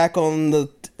Biden back on the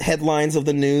headlines of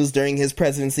the news during his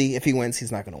presidency, if he wins,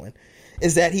 he's not going to win,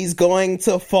 is that he's going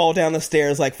to fall down the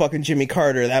stairs like fucking Jimmy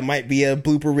Carter. That might be a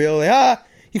blooper reel. Like,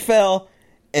 he fell.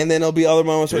 And then there'll be other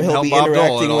moments where he'll be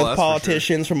interacting with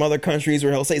politicians from other countries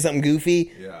where he'll say something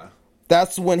goofy. Yeah.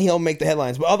 That's when he'll make the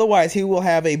headlines. But otherwise, he will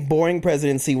have a boring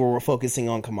presidency where we're focusing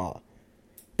on Kamala.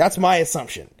 That's my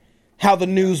assumption. How the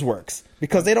news works.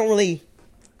 Because they don't really...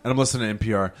 And I'm listening to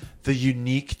NPR. the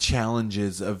unique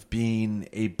challenges of being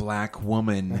a black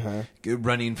woman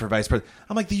running for vice president.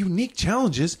 I'm like, the unique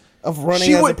challenges of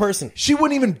running as a person. She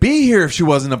wouldn't even be here if she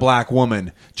wasn't a black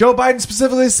woman. Joe Biden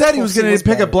specifically said he was going to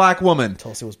pick a black woman.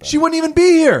 Tulsi was better. She wouldn't even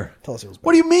be here. Tulsi was better.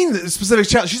 What do you mean the specific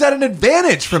challenge? She's at an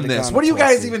advantage from this. What are you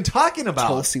guys even talking about?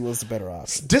 Tulsi was the better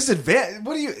option. Disadvantage?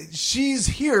 What do you? She's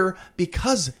here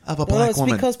because of a black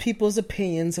woman. Because people's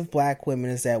opinions of black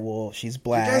women is that, well, she's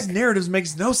black. You guys' narratives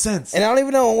makes no sense. And I don't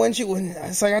even know when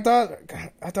it's like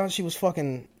I thought she was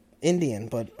fucking Indian,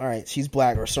 but all right, she's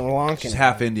black or Sri Lankan. She's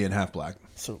half Indian, half black.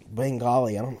 So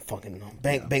Bengali, I don't fucking know.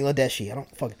 Bangladeshi, I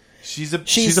don't fucking. She's a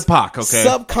POC, okay.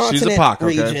 Subcontinent she's a POC, okay?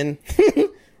 region,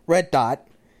 red dot,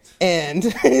 and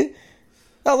I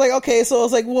was like, okay, so I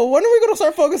was like, well, when are we going to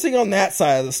start focusing on that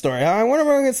side of the story? Huh? When are we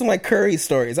going to get some like Curry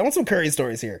stories? I want some Curry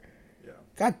stories here. Yeah.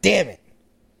 God damn it!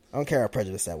 I don't care how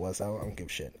prejudiced that was. I don't give a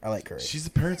shit. I like Curry. She's the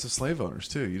parents of slave owners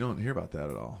too. You don't hear about that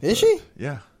at all. Is she?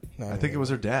 Yeah, no, I think it was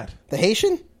her dad. The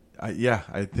Haitian? Yeah,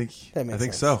 I think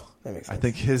sense. so. That makes sense. I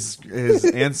think his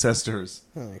ancestors.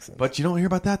 That makes sense. But you don't hear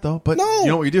about that though. But no. You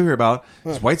know what you do hear about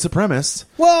is white supremacists.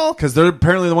 Well, because they're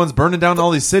apparently the ones burning down all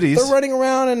these cities. They're running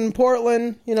around in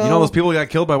Portland. You know those people who got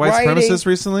killed by white supremacists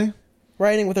recently.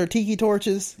 Riding with their tiki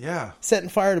torches. Yeah. Setting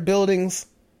fire to buildings.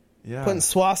 Yeah. Putting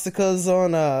swastikas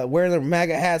on, wearing their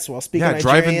MAGA hats while speaking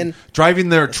Nigerian. Driving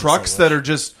their trucks that are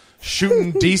just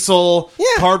shooting diesel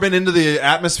carbon into the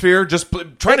atmosphere, just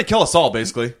trying to kill us all,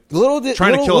 basically. Trying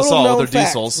to kill us all with their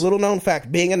diesels. Little known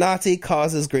fact, being a Nazi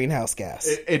causes greenhouse gas.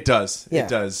 It does. Yeah. It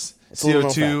does.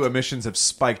 CO2 emissions have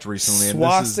spiked recently.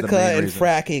 Swastika and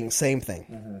fracking, same thing.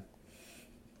 Mm-hmm.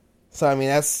 So, I mean,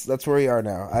 that's where we are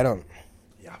now.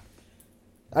 Yeah.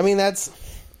 I mean, I'm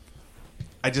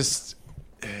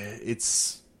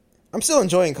still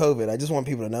enjoying COVID. I just want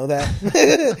people to know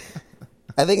that.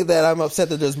 I think that I'm upset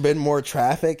that there's been more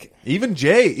traffic. Even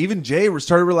Jay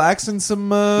started relaxing some.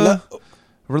 Where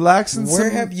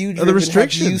have you driven? The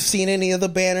restrictions? Have you seen any of the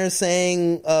banners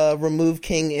saying "Remove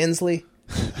King Inslee"?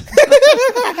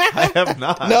 I have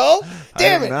not. No,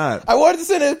 damn it! Not. I wanted to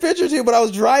send a picture to you, but I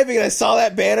was driving and I saw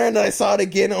that banner, and then I saw it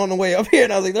again on the way up here,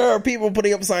 and I was like, "There are people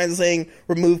putting up signs saying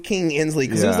remove King Inslee,"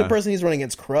 because who's the person he's running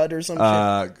against? Crud or some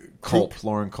shit? Culp,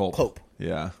 Lauren Culp. Culp.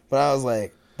 Yeah, but I was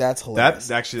like, that's hilarious.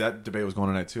 That debate was going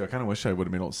on tonight too. I kind of wish I would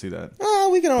have been able to see that.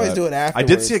 We can always do it after. I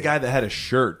did see a guy that had a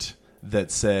shirt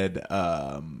that said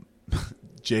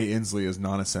Jay Inslee is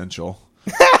non-essential.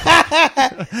 And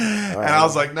I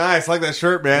was like, nice, like that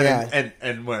shirt, man. Yeah.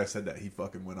 And when I said that, he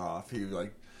fucking went off. He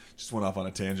like just went off on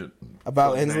a tangent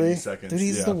about Inslee. Dude,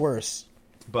 he's the worst.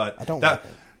 But I don't like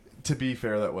him. To be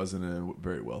fair, that wasn't a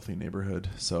very wealthy neighborhood,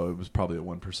 so it was probably a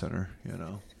 1%er,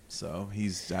 So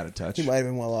he's out of touch. He might have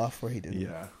been well off where he did.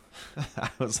 Yeah. I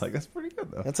was like, that's pretty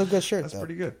good though. That's a good shirt. That's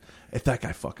pretty good. If that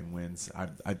guy fucking wins,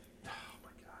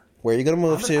 where are you going to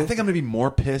move to? I think I'm going to be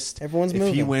more pissed if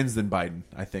moving. he wins than Biden,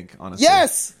 I think, honestly.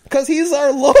 Yes! Because he's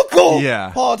our local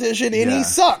politician and he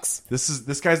sucks.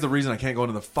 This guy's the reason I can't go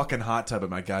into the fucking hot tub at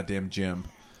my goddamn gym.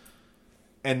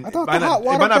 And it might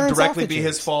not directly be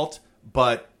his fault,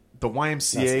 but the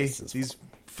YMCA, these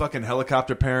fucking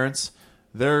helicopter parents,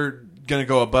 they're going to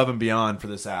go above and beyond for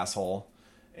this asshole.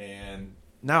 And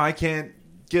now I can't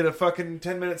get a fucking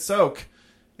 10-minute soak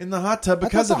in the hot tub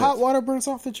because of it. The hot water burns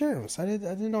off the germs. I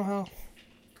didn't know how.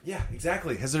 Yeah,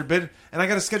 exactly. Has there been? And I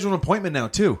got to schedule an appointment now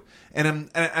too. And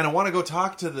I want to go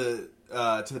talk to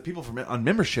the people on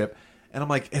membership. And I'm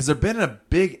like, has there been a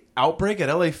big outbreak at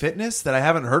LA Fitness that I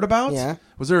haven't heard about? Yeah.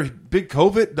 Was there a big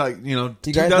COVID? Like, do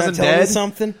you guys not tell me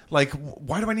something? Like,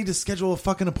 why do I need to schedule a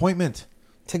fucking appointment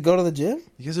to go to the gym?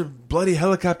 You guys are bloody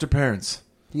helicopter parents.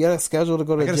 You got to schedule to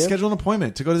go to the gym. I got to schedule an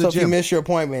appointment to go to the gym. So if you miss your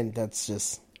appointment, that's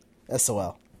just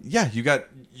SOL. Yeah, you got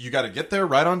to get there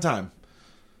right on time.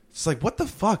 It's like, what the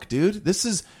fuck, dude?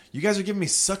 You guys are giving me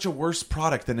such a worse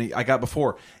product than I got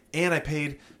before, and I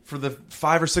paid for the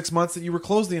 5 or 6 months that you were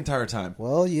closed the entire time.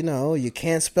 Well, you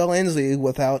can't spell Inslee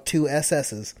without 2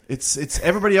 SS's. It's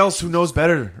everybody else who knows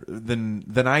better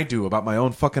than I do about my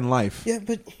own fucking life. Yeah,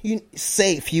 but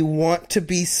safe. You want to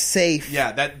be safe.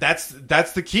 Yeah,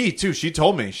 that's the key too. She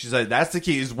told me. She said that's the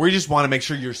key. Is we just want to make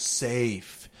sure you're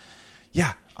safe.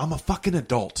 Yeah. I'm a fucking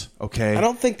adult, okay? I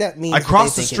don't think that means... I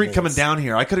crossed the street coming down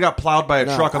here. I could have got plowed by a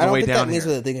truck on the way down here. I don't think that means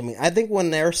what they think. I think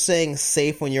when they're saying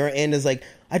safe when you're in is like,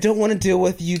 I don't want to deal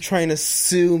with you trying to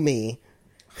sue me.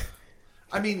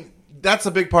 I mean, that's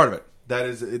a big part of it.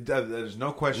 There's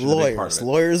no question.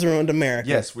 Lawyers ruined America.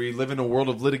 Yes, we live in a world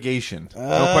of litigation.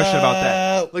 No question about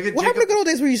that. What happened to the good old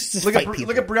days where you used to fight people?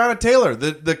 Look at Breonna Taylor.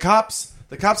 The cops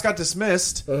got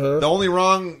dismissed. The only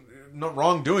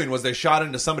wrongdoing was they shot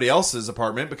into somebody else's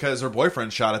apartment because her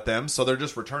boyfriend shot at them, so they're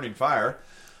just returning fire.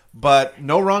 but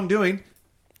no wrongdoing.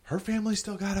 Her family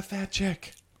still got a fat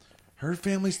check. Her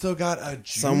family still got a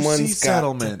juicy Someone's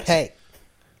settlement. got to pay.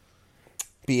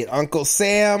 Be it Uncle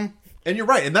Sam. And you're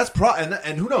right, and that's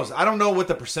and who knows? I don't know what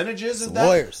the percentage is of that,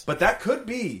 lawyers. but that could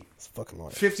be It's fucking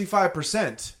lawyers.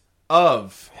 55%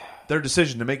 of their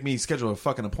decision to make me schedule a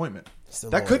fucking appointment.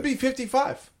 That could be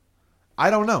 55.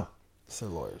 I don't know. It's their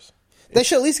lawyers. They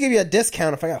should at least give you a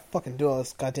discount if I got to fucking do all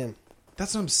this goddamn.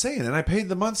 That's what I'm saying, and I paid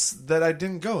the months that I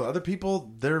didn't go. Other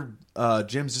people, their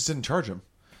gyms just didn't charge them.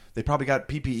 They probably got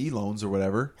PPE loans or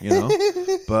whatever, you know.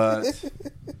 But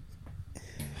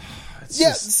it's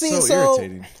just so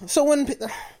irritating. So when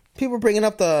people are bringing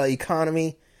up the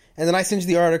economy, and then I sent you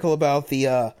the article about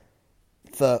the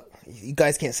you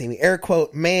guys can't see me, air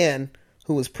quote, man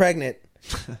who was pregnant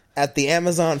at the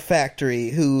Amazon factory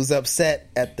who's upset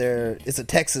at it's a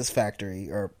Texas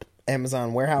factory or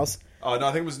Amazon warehouse. Oh, no,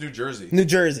 I think it was New Jersey. New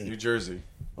Jersey. New Jersey.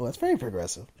 Oh, that's very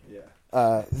progressive.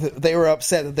 Yeah. They were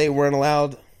upset that they weren't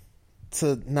allowed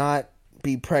to not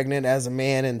be pregnant as a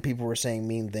man, and people were saying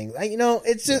mean things.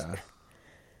 It's just... Yeah.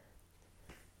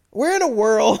 We're in a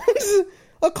world,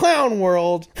 a clown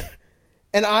world,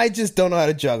 and I just don't know how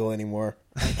to juggle anymore.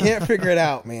 I can't figure it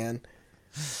out, man.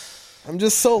 I'm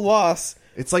just so lost.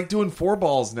 It's like doing 4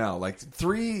 balls now. Like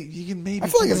 3, you can maybe. I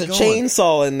feel like there's a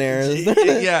chainsaw in there.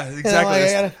 Yeah,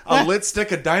 exactly. A lit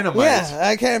stick of dynamite. Yeah,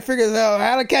 I can't figure out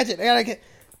how to catch it.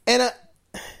 And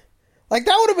like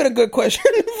that would have been a good question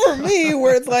for me,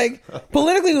 where it's like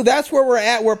politically, that's where we're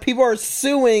at, where people are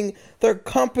suing their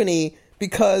company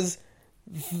because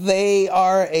they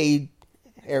are a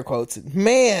air quotes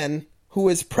man who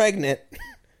is pregnant,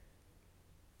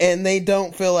 and they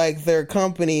don't feel like their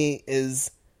company is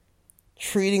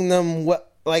treating them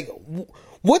what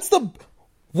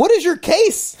is your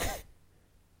case?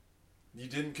 You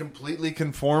didn't completely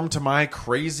conform to my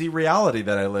crazy reality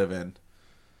that I live in.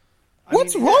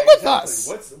 What's wrong with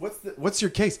us? What's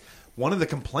your case? One of the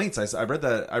complaints I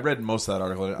read most of that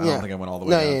article. I don't think I went all the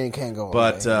way. No, down. you can't go. All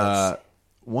but the way.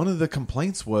 one of the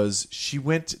complaints was she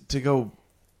went to go.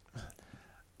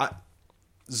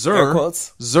 Air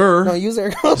quotes. No, use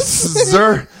air quotes.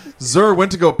 Zur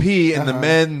went to go pee in the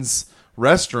men's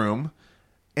restroom,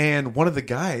 and one of the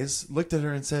guys looked at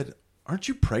her and said, "Aren't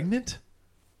you pregnant?"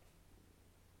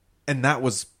 And that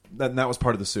was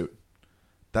part of the suit.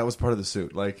 That was part of the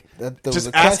suit. Like just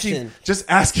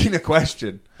asking a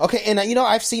question. Okay, and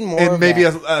I've seen more in of maybe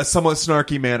that. a somewhat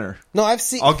snarky manner. No, I've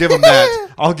seen. I'll give them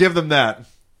that. I'll give them that.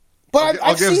 But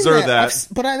I'll give Zur that.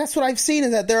 But that's what I've seen,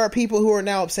 is that there are people who are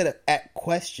now upset at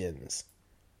questions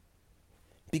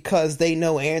because they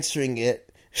know answering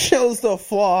it shows the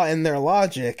flaw in their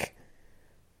logic.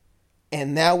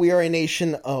 And now we are a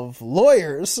nation of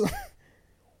lawyers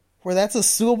where that's a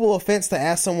suable offense to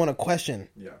ask someone a question.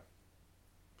 Yeah.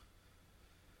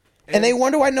 And they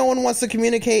wonder why no one wants to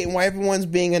communicate and why everyone's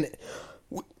being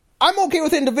I'm okay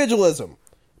with individualism.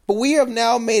 But we have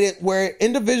now made it where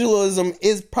individualism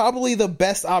is probably the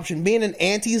best option. Being an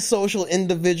antisocial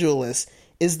individualist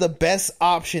is the best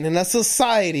option in a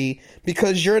society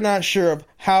because you're not sure of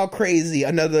how crazy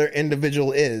another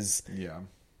individual is. Yeah.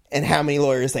 And how many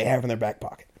lawyers they have in their back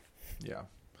pocket. Yeah.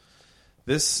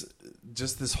 This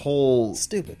whole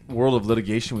stupid world of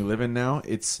litigation we live in now,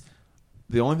 it's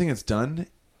the only thing it's done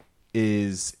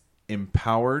is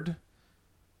empowered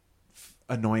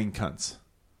annoying cunts.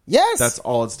 Yes. That's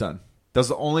all it's done. Those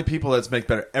are the only people that's make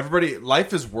better. Everybody,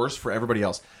 life is worse for everybody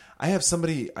else. I had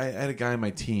a guy on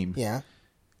my team. Yeah.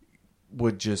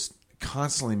 Would just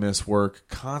constantly miss work,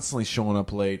 constantly showing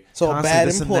up late. So a bad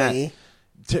employee.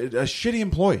 A shitty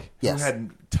employee yes. who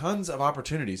had tons of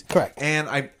opportunities. Correct. And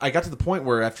I got to the point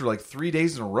where after like 3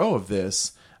 days in a row of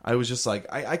this, I was just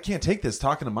like, I can't take this,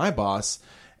 talking to my boss.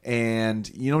 And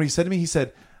you know what he said to me? He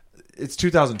said, it's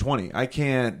 2020. I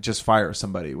can't just fire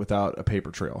somebody without a paper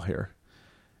trail here.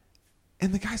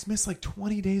 And the guy's missed like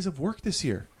 20 days of work this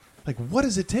year. Like, what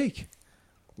does it take?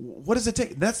 What does it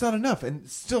take? That's not enough. And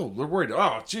still, they're worried.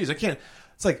 Oh, geez, I can't.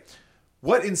 It's like,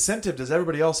 what incentive does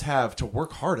everybody else have to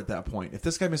work hard at that point? If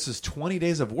this guy misses 20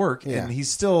 days of work and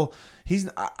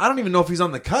I don't even know if he's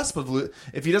on the cusp of,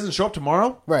 if he doesn't show up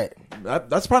tomorrow. Right.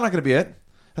 That's probably not going to be it.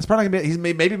 That's probably not going to be it. He's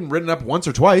maybe been written up once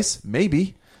or twice.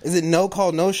 Maybe. Is it no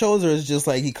call, no shows, or is it just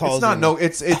like he calls? It's not no.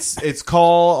 It's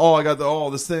call. Oh, I got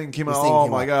this thing came out. Oh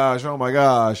my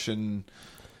gosh, and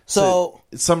so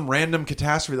it's some random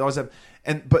catastrophe that always happens.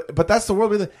 And but that's the world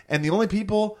we live. And the only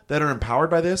people that are empowered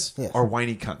by this are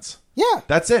whiny cunts. Yeah,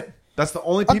 that's it. That's the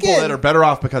only people that are better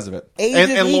off because of it.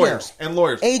 And lawyers.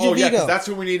 Age of ego. That's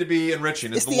who we need to be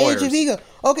enriching. It's the lawyers. Age of ego.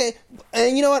 Okay,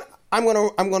 and you know what? I'm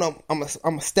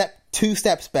gonna step 2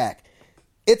 steps back.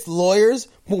 it's lawyers,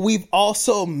 but we've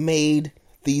also made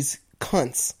these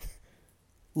cunts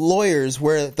lawyers,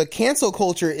 where the cancel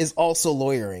culture is also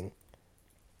lawyering.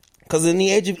 Because in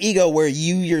the age of ego, where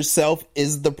you yourself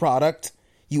is the product,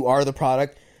 you are the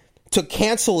product, to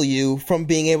cancel you from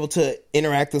being able to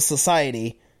interact with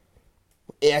society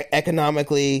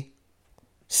economically,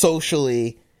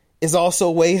 socially, is also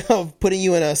a way of putting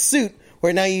you in a suit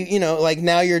where now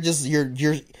now you're just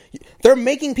they're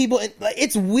making people.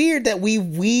 It's weird that I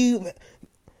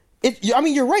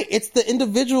mean, you're right. It's the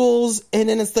individuals, and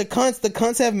then it's the cunts. The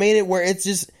cunts have made it where it's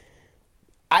just.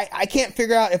 I can't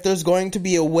figure out if there's going to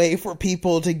be a way for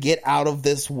people to get out of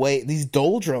this way, these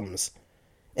doldrums.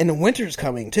 And the winter's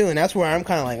coming too, and that's where I'm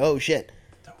kind of like, oh shit,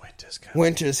 the winter's coming.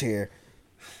 Winter's here.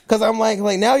 Because I'm like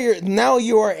now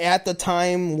you are at the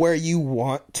time where you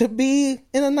want to be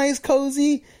in a nice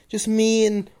cozy, just me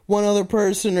and one other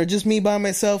person, or just me by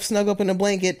myself, snug up in a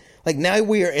blanket. Like now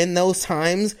we are in those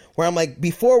times where I'm like,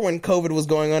 before when COVID was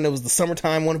going on, it was the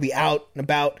summertime, want to be out and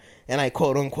about, and I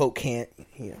quote unquote can't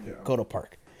go to a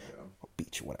park,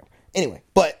 beach, whatever. Anyway,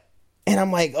 and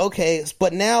I'm like, okay,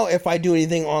 but now if I do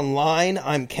anything online,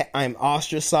 I'm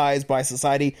ostracized by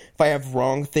society if I have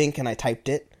wrong think and I typed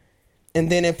it. And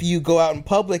then if you go out in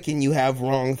public and you have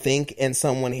wrong think and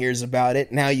someone hears about it,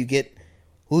 now you get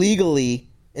legally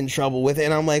in trouble with it.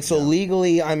 And I'm like, so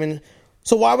legally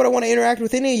so why would I want to interact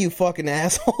with any of you fucking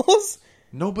assholes?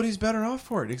 Nobody's better off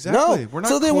for it. Exactly. No. We're not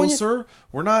So then closer.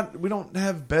 We don't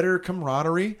have better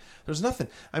camaraderie. There's nothing.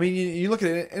 I mean, you look at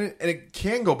it, and it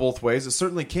can go both ways. It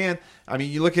certainly can. I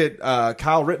mean, you look at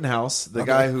Kyle Rittenhouse, the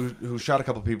guy who shot a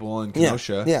couple people in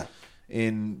Kenosha. Yeah.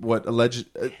 In what alleged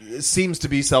seems to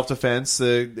be self-defense.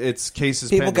 It's cases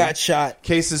People pending. got shot.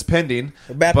 Cases pending.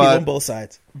 Bad people on both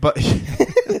sides. But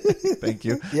thank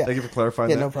you. Yeah. Thank you for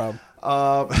clarifying that. No problem.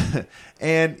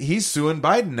 And he's suing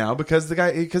Biden now because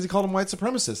he called him white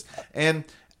supremacist. And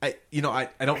I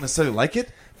don't necessarily like it,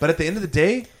 but at the end of the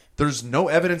day, there's no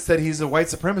evidence that he's a white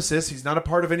supremacist. He's not a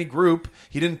part of any group.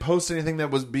 He didn't post anything that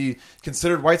was be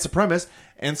considered white supremacist.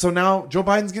 And so now Joe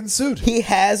Biden's getting sued. He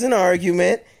has an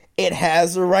argument. It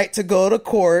has the right to go to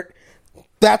court.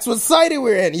 That's what society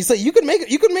we're in. You say you can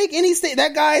make any state.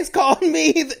 That guy's calling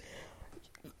me.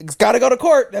 It's got to go to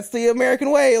court. That's the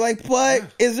American way. Like, but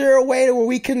is there a way where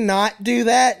we cannot do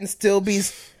that and still be?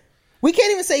 We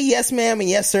can't even say yes, ma'am, and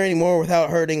yes, sir anymore without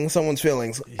hurting someone's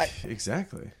feelings.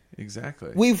 Exactly.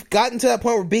 We've gotten to that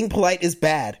point where being polite is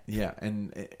bad. Yeah,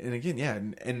 and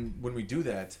again, and when we do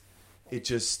that, it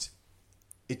just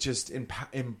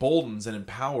emboldens and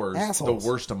empowers assholes. The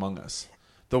worst among us.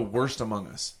 The worst among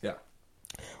us. Yeah.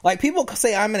 Like, people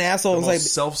say I'm an asshole. The most like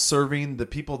self-serving, the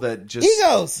people that just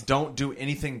egos don't do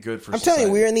anything good for I'm society.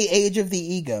 telling you, we're in the age of the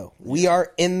ego. We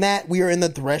are in that. We are in the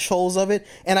thresholds of it.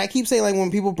 And I keep saying, like,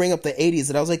 when people bring up the 80s,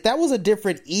 that I was like, that was a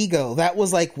different ego. That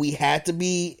was like, we had to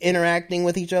be interacting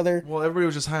with each other. Well, everybody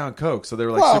was just high on coke, so they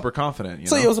were like super confident.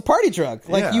 So it was a party drug.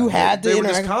 Like, you had to they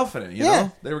interact. They were just confident, you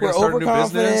know? They were going to start a new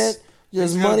business.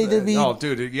 There's money to be. Oh,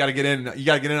 dude, you got to get in. You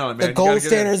got to get in on it, man. The gold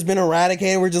standard's been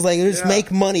eradicated. We're just like, just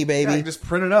make money, baby. Yeah, just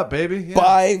print it up, baby. Yeah.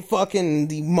 Buy fucking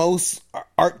the most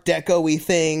Art Deco-y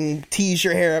thing. Tease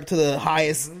your hair up to the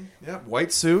highest. Mm-hmm. Yeah,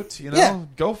 white suit. You know,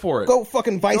 go for it. Go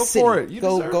fucking Vice City. Go for it. You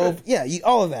deserve it. Yeah,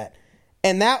 all of that.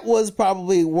 And that was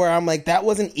probably where I'm like, that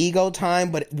was an ego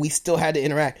time, but we still had to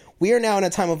interact. We are now in a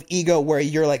time of ego where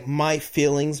you're like, my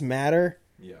feelings matter.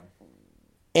 Yeah.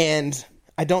 And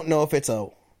I don't know if it's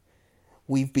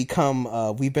we've been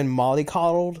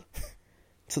mollycoddled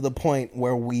to the point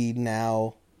where we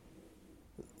now,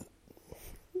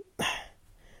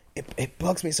 it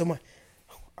bugs me so much.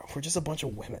 We're just a bunch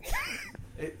of women.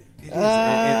 It is.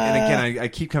 And again, I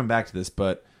keep coming back to this,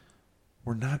 but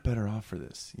we're not better off for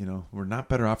this. You know, we're not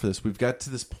better off for this. We've got to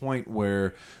this point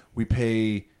where we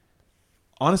pay,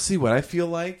 honestly, what I feel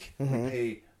like, we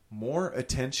pay more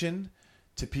attention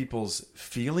to people's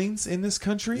feelings in this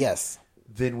country. Yes.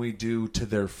 Than we do to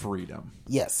their freedom.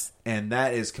 Yes. And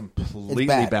that is completely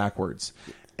backwards.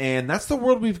 And that's the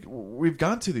world we've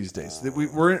gone to these days.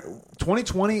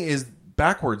 2020 is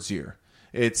backwards year.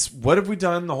 It's what have we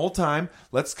done the whole time?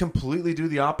 Let's completely do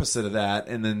the opposite of that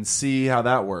and then see how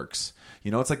that works.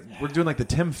 You know, it's like we're doing like the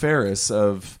Tim Ferriss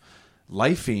of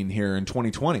lifing here in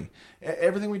 2020.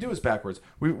 Everything we do is backwards.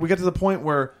 We get to the point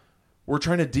where we're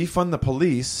trying to defund the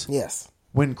police. Yes.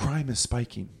 When crime is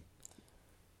spiking.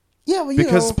 Yeah, well,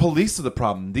 because police are the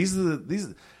problem. These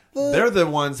they're the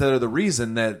ones that are the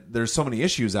reason that there's so many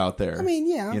issues out there. I mean,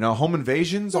 yeah. Home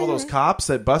invasions, all those cops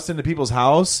that bust into people's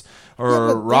house, or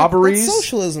but robberies. That's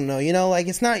socialism, though.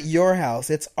 It's not your house;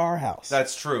 it's our house.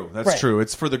 That's true. That's true.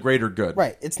 It's for the greater good.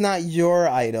 Right. It's not your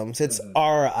items; it's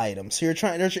our items. So you're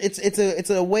trying. It's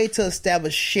a way to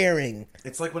establish sharing.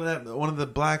 It's like one of the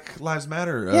Black Lives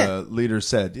Matter leaders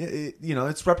said.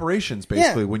 It's reparations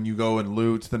basically when you go and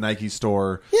loot the Nike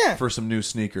store for some new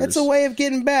sneakers. It's a way of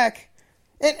getting back.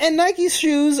 And Nike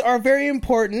shoes are very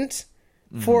important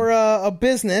for a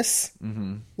business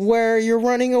where you're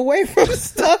running away from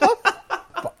stuff.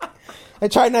 I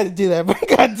tried not to do that, but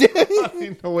God damn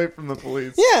it. Away from the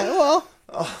police. Yeah, well.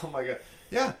 Oh, my God.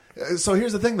 Yeah. So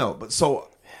here's the thing, though. But so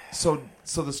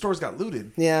the stores got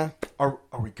looted. Yeah. Are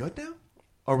we good now?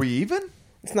 Are we even?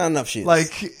 It's not enough shoes.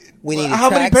 We need how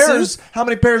many pairs? How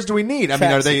many pairs do we need? I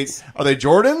mean, are they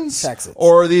Jordans? Tracksuits.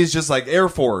 Or are these just like Air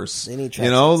Force? They need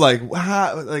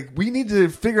tracksuits. We need to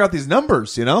figure out these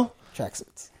numbers.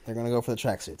 Tracksuits. They're gonna go for the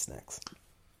tracksuits next.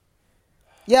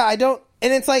 Yeah, I don't.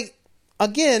 And it's like,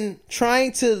 again,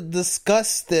 trying to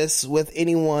discuss this with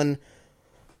anyone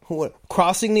who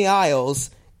crossing the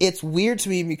aisles. It's weird to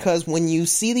me because when you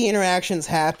see the interactions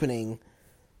happening,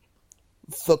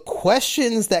 the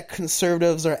questions that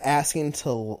conservatives are asking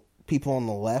to people on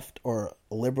the left or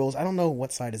liberals, I don't know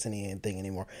what side is anything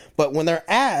anymore, but when they're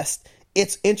asked,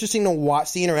 it's interesting to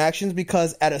watch the interactions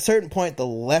because at a certain point the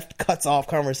left cuts off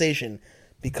conversation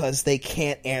because they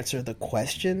can't answer the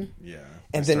question. Yeah.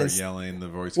 And then it's yelling, the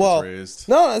voice gets raised.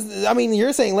 No, I mean,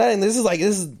 you're saying letting,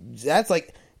 that's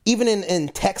like, even in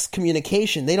text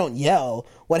communication, they don't yell.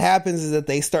 What happens is that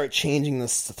they start changing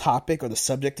the topic or the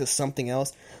subject to something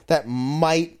else that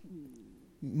might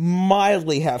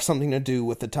mildly have something to do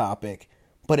with the topic,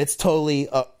 but it's totally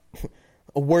a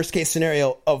worst case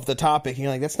scenario of the topic. And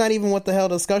you're like, that's not even what the hell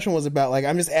discussion was about. Like,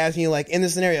 I'm just asking you, in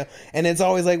this scenario. And it's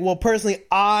always like, well, personally,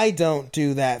 I don't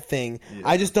do that thing. Yeah.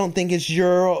 I just don't think it's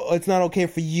not okay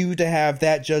for you to have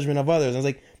that judgment of others. I was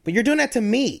like, but you're doing that to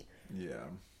me. Yeah.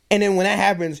 And then when that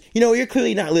happens, you're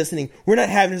clearly not listening. We're not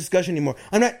having a discussion anymore.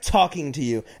 I'm not talking to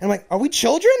you. And I'm like, are we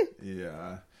children?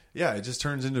 Yeah. Yeah, it just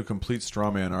turns into a complete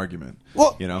straw man argument.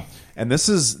 Well, and this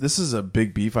is a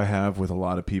big beef I have with a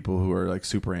lot of people who are like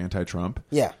super anti-Trump.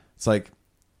 Yeah. It's like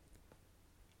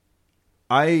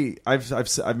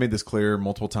I've made this clear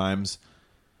multiple times.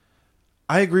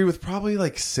 I agree with probably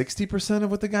like 60%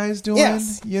 of what the guy is doing.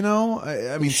 Yes.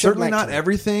 I mean, certainly not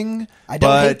everything. I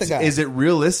don't hate the guy. Is it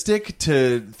realistic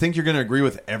to think you're going to agree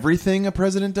with everything a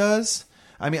president does?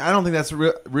 I mean, I don't think that's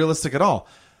realistic at all.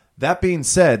 That being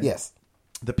said, yes,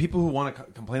 the people who want to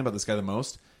complain about this guy the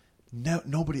most,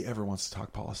 nobody ever wants to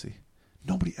talk policy.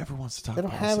 Nobody ever wants to talk policy.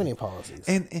 They don't have any policies.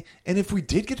 And if we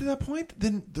did get to that point,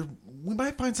 then we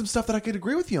might find some stuff that I could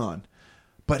agree with you on.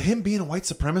 But him being a white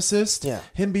supremacist,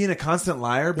 him being a constant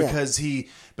liar because he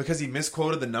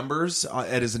misquoted the numbers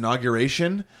at his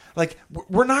inauguration, like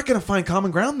we're not going to find common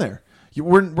ground there.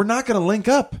 We're not going to link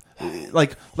up.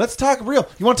 Like, let's talk real.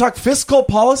 You want to talk fiscal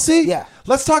policy? Yeah.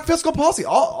 Let's talk fiscal policy.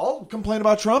 I'll complain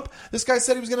about Trump. This guy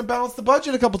said he was going to balance the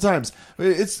budget a couple times.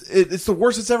 It's the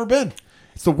worst it's ever been.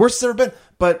 It's the worst it's ever been.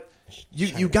 But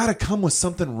you got to come with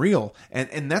something real,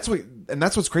 and that's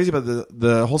what's crazy about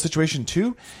the whole situation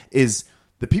too is.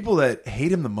 The people that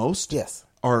hate him the most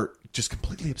are just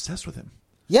completely obsessed with him.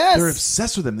 Yes. They're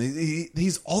obsessed with him.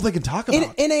 He's all they can talk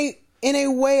about. In a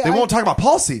way, they won't talk about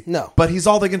policy. No. But he's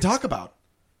all they can talk about.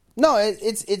 No,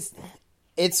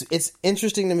 it's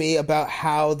interesting to me about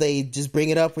how they just bring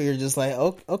it up where you're just like,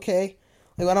 okay.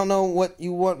 Like, I don't know what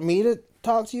you want me to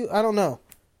talk to you. I don't know.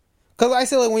 Because I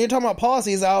said, like, when you're talking about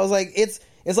policies, I was like, it's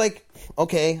like,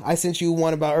 okay, I sent you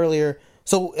one about earlier.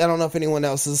 So I don't know if anyone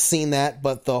else has seen that,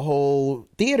 but the whole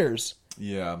theaters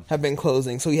have been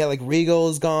closing. So you had like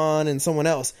Regal's gone and someone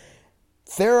else.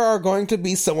 There are going to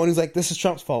be someone who's like, this is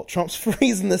Trump's fault. Trump's for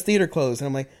reason this theater closed. And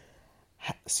I'm like,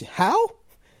 how?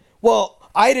 Well,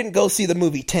 I didn't go see the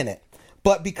movie Tenet.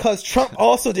 But because Trump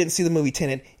also didn't see the movie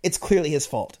Tenet, it's clearly his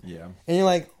fault. Yeah. And you're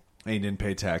like... And he didn't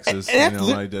pay taxes. And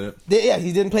why he did it. Yeah,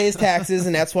 he didn't pay his taxes,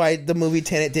 and that's why the movie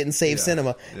Tenet didn't save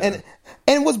cinema. Yeah.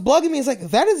 And what's bugging me is like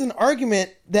that is an argument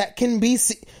that can be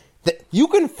that you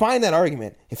can find that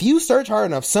argument if you search hard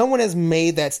enough. Someone has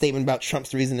made that statement about Trump's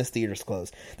the reason this theater's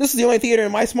closed. This is the only theater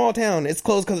in my small town. It's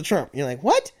closed because of Trump. You're like,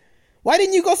 what? Why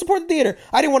didn't you go support the theater?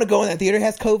 I didn't want to go in that theater. It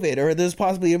has COVID, or there's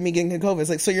possibly me getting COVID.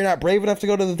 It's like, so you're not brave enough to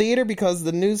go to the theater because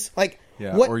the news, like,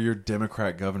 or your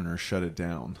Democrat governor shut it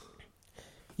down.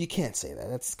 You can't say that.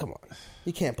 That's come on.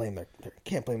 You can't blame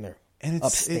their. And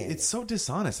it's so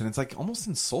dishonest, and it's like almost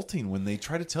insulting when they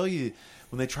try to tell you,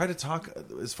 when they try to talk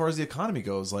as far as the economy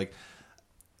goes. Like,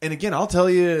 and again, I'll tell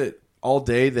you, all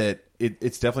day that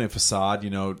it's definitely a facade.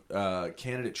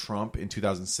 Candidate Trump in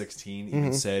 2016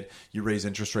 even said you raise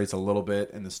interest rates a little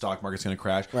bit and the stock market's going to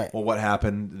crash. Right. Well, what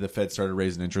happened? The Fed started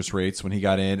raising interest rates when he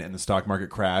got in, and the stock market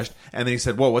crashed. And then he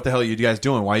said, "Whoa, what the hell are you guys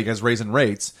doing? Why are you guys raising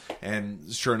rates?"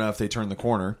 And sure enough, they turned the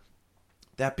corner.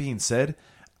 That being said,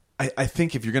 I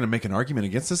think if you're going to make an argument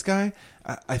against this guy,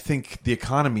 I think the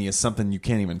economy is something you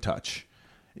can't even touch.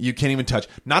 You can't even touch.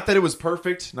 Not that it was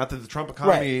perfect. Not that the Trump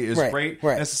economy is great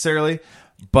necessarily.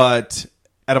 But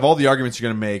out of all the arguments you're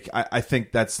going to make, I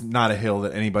think that's not a hill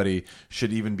that anybody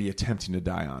should even be attempting to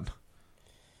die on.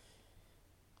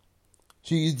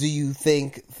 Do you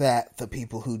think that the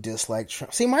people who dislike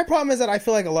Trump... See, my problem is that I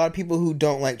feel like a lot of people who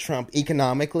don't like Trump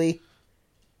economically,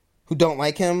 who don't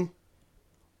like him,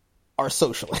 are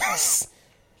socialists.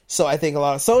 So I think a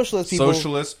lot of socialist people...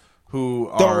 Socialists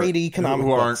who don't read economic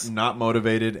books. Aren't not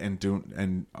motivated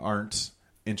and aren't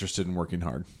interested in working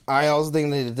hard. I also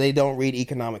think that they don't read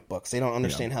economic books. They don't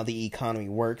understand how the economy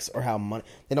works or how money...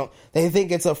 They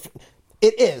think it's a...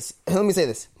 It is. Let me say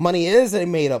this. Money is a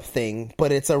made-up thing,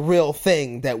 but it's a real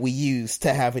thing that we use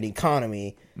to have an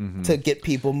economy to get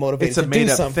people motivated to do something.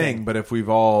 It's a made-up thing, but if we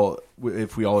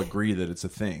all agree that it's a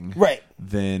thing, right,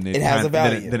 then it has a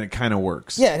value. Then it kind of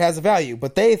works. Yeah, it has a value,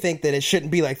 but they think that it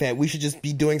shouldn't be like that. We should just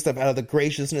be doing stuff out of the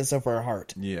graciousness of our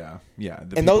heart. Yeah.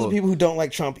 Those are people who don't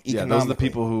like Trump economically. Yeah, those are the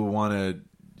people who want to,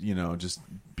 just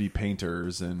be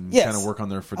painters and kind of work on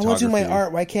their photography. I want to do my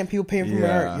art. Why can't people pay for my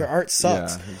art? Your art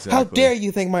sucks. Yeah, exactly. How dare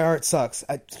you think my art sucks?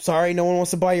 Sorry, no one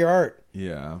wants to buy your art.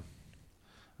 Yeah,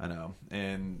 I know.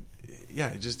 And yeah,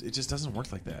 it just doesn't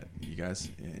work like that, you guys.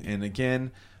 And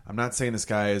again, I'm not saying this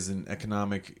guy is an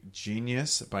economic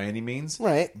genius by any means.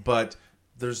 Right. But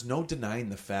there's no denying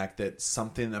the fact that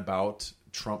something about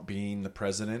Trump being the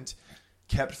president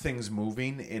kept things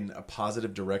moving in a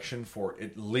positive direction for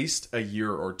at least a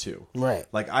year or two. Right.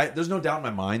 Like, there's no doubt in my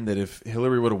mind that if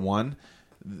Hillary would have won,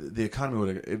 the economy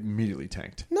would have immediately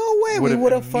tanked. No way. We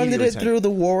would have funded it through the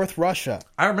war with Russia.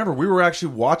 I remember we were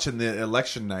actually watching the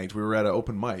election night. We were at an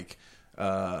open mic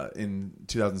in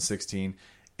 2016,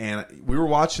 and we were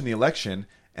watching the election,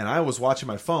 and I was watching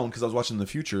my phone because I was watching the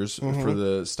futures for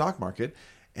the stock market.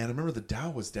 And I remember the Dow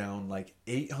was down like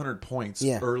 800 points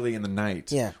early in the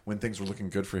night when things were looking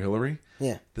good for Hillary.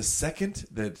 Yeah. The second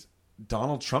that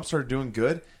Donald Trump started doing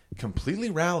good, completely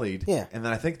rallied. Yeah. And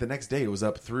then I think the next day it was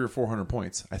up 300 or 400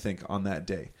 points, I think, on that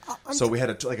day. So we had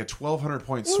a 1,200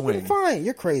 point swing. Fine.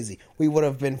 You're crazy. We would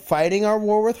have been fighting our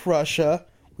war with Russia.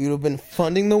 We would have been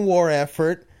funding the war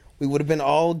effort. We would have been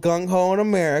all gung-ho in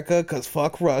America because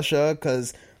fuck Russia,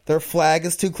 because their flag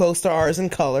is too close to ours in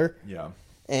color. Yeah.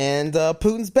 And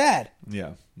Putin's bad.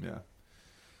 Yeah.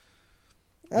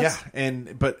 And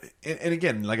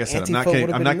again, like I said,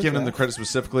 I'm not giving him the credit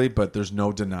specifically, but there's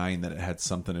no denying that it had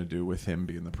something to do with him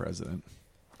being the president.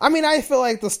 I mean, I feel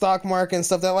like the stock market and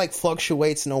stuff that like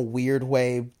fluctuates in a weird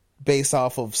way based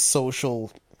off of social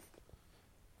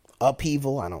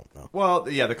upheaval. I don't know. Well,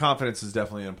 yeah, the confidence is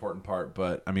definitely an important part,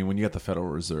 but I mean, when you got the Federal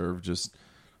Reserve just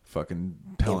fucking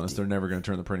telling us they're never going to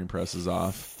turn the printing presses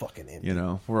off. Fucking empty.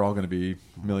 We're all going to be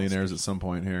millionaires at some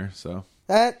point here. So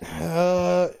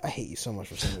I hate you so much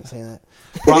for saying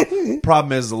that.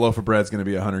 Problem is the loaf of bread's going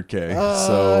to be $100K.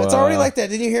 So it's already like that.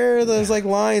 Didn't you hear those like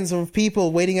lines of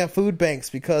people waiting at food banks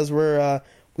because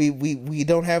we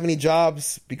don't have any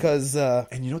jobs because.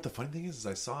 And you know what the funny thing is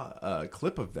I saw a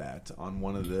clip of that on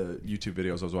one of the YouTube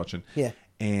videos I was watching. Yeah.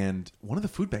 And one of the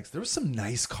food banks, there was some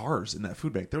nice cars in that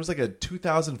food bank. There was like a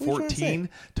 2014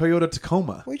 Toyota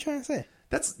Tacoma. What are you trying to say?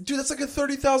 That's like a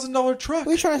 $30,000 truck. What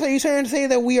are you trying to say? Are you trying to say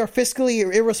that we are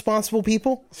fiscally irresponsible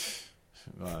people?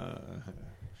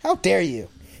 How dare you?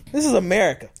 This is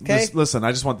America, okay? Listen,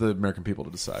 I just want the American people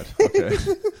to decide, okay?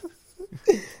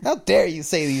 How dare you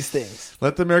say these things?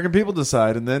 Let the American people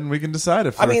decide, and then we can decide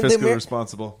if we're fiscally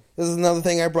responsible. This is another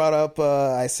thing I brought up.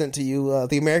 I sent to you.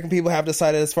 The American people have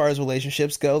decided, as far as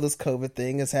relationships go, this COVID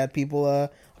thing has had people.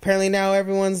 Apparently now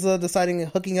everyone's deciding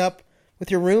hooking up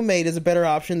with your roommate is a better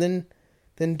option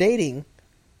than dating.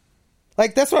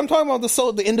 Like that's what I'm talking about.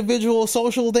 The individual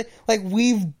social thing. Like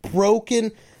we've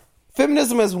broken.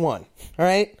 Feminism has won. All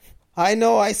right. I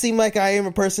know I seem like I am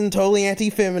a person totally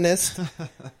anti-feminist.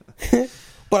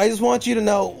 But I just want you to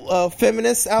know,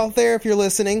 feminists out there, if you're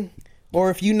listening, or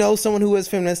if you know someone who is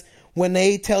feminist, when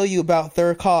they tell you about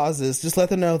their causes, just let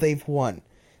them know they've won.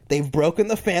 They've broken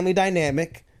the family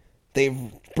dynamic. They've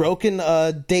broken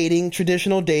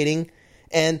traditional dating.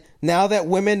 And now that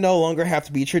women no longer have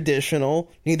to be traditional,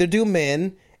 neither do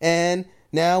men. And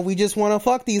now we just want to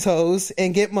fuck these hoes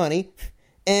and get money.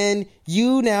 And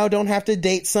you now don't have to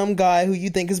date some guy who you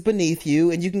think is beneath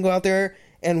you. And you can go out there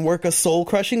and work a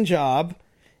soul-crushing job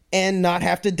and not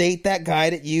have to date that guy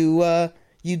that you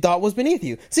thought was beneath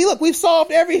you. See, look, we've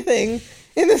solved everything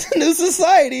in this new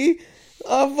society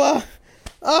of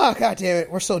oh god damn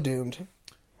it, we're so doomed.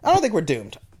 I don't think we're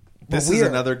doomed. This is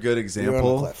another good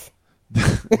example.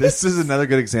 This is another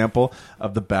good example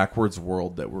of the backwards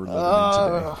world that we're living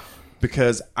in today.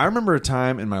 Because I remember a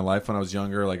time in my life when I was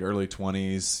younger, like early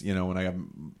 20s, you know, when I had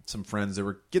some friends that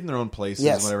were getting their own places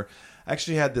and whatever. I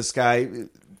actually had this guy,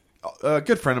 a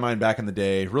good friend of mine back in the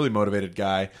day, really motivated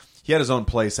guy. He had his own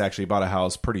place, actually. He bought a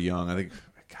house pretty young. I think,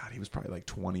 God, he was probably like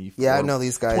 24. Yeah, I know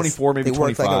these guys. 24, maybe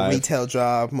 25. They worked like a retail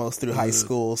job most through high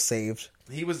school, saved.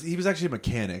 He was actually a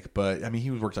mechanic, but I mean,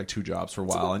 he worked like 2 jobs for a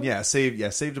while. And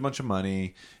saved a bunch of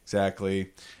money.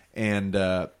 Exactly. And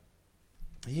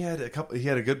he had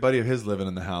a good buddy of his living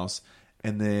in the house.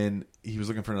 And then he was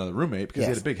looking for another roommate because he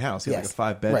had a big house. He had like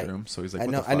a 5-bedroom. Right. So he's like,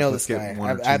 I know this guy.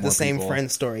 I have the same friend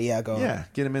story. Yeah, go on. Yeah,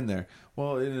 get him in there.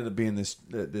 Well, it ended up being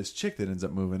this chick that ends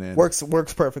up moving in. Works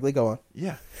perfectly. Go on.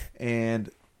 Yeah.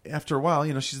 And after a while,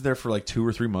 you know, she's there for like 2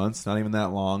 or 3 months, not even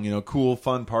that long. You know, cool,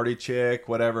 fun party chick,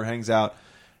 whatever, hangs out.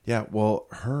 Yeah, well,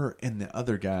 her and the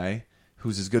other guy,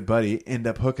 who's his good buddy, end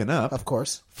up hooking up. Of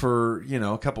course. For, you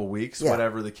know, a couple weeks,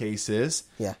 whatever the case is.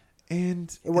 Yeah.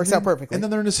 And it works out perfectly. And then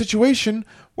they're in a situation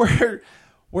where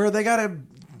they got to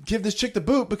give this chick the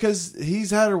boot because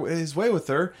he's had his way with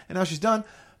her, and now she's done.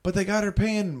 But they got her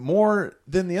paying more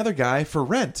than the other guy for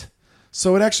rent.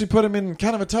 So it actually put him in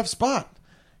kind of a tough spot,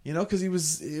 you know, because it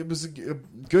was a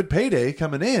good payday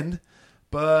coming in.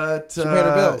 But, she paid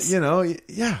her bills. You know,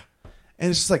 yeah.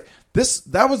 And it's just like,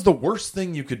 that was the worst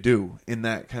thing you could do in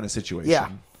that kind of situation. Yeah.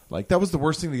 Like, that was the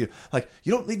worst thing to do. Like,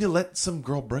 you don't need to let some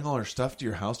girl bring all her stuff to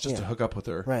your house just to hook up with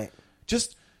her. Right.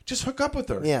 Just hook up with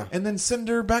her. Yeah. And then send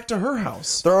her back to her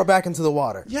house. Throw her back into the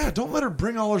water. Yeah, don't let her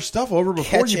bring all her stuff over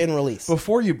before Catch and release.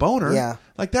 Before you bone her. Yeah.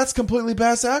 Like, that's completely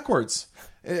backwards.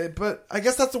 But I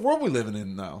guess that's the world we live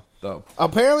in now, though.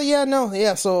 Apparently, yeah, no.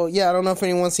 Yeah, so, yeah, I don't know if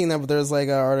anyone's seen that, but there's, like,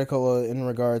 an article in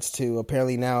regards to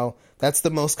apparently now that's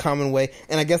the most common way.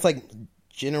 And I guess, like,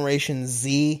 Generation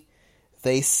Z,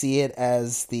 they see it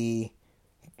as the...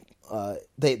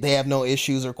 they have no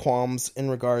issues or qualms in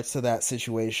regards to that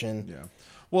situation. Yeah.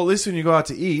 Well, at least when you go out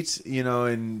to eat, you know,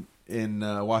 in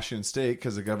Washington State,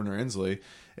 because of Governor Inslee,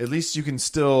 at least you can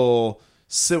still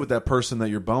sit with that person that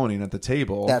you're boning at the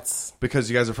table. Because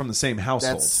you guys are from the same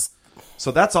household. So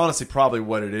that's honestly probably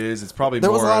what it is. It's probably there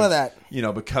more was a lot of that, you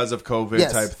know, because of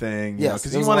COVID type thing. You know,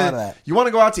 because you want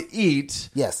to go out to eat,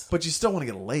 but you still want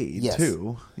to get laid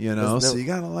too. You know, so you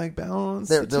gotta like balance.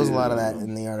 There was a lot of that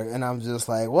in the article, and I'm just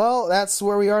like, well, that's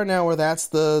where we are now. Where that's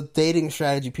the dating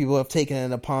strategy people have taken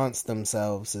it upon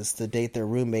themselves is to date their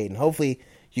roommate, and hopefully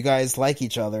you guys like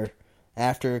each other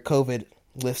after COVID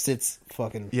lifts its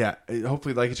fucking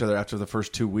hopefully like each other after the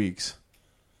first 2 weeks.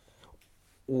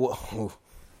 Whoa.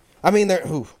 I mean,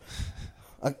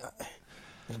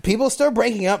 people still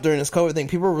breaking up during this COVID thing.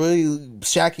 People are really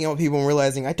shacking up with people and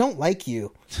realizing, I don't like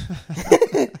you.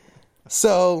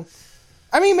 So,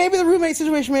 I mean, maybe the roommate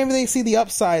situation, maybe they see the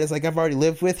upside. It's like, I've already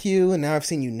lived with you, and now I've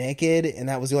seen you naked, and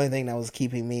that was the only thing that was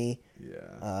keeping me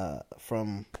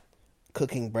from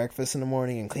cooking breakfast in the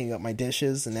morning and cleaning up my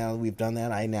dishes, and now that we've done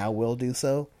that, I now will do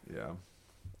so. Yeah.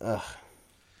 Ugh.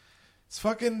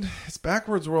 It's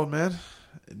backwards world, man.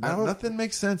 Nothing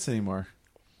makes sense anymore.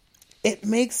 It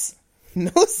makes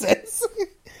no sense.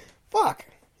 Fuck.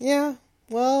 Yeah.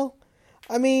 Well,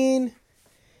 I mean,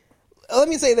 let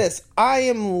me say this. I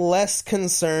am less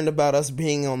concerned about us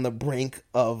being on the brink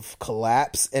of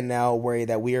collapse and now worry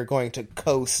that we are going to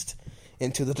coast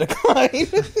into the decline.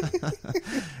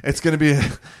 It's going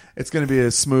to be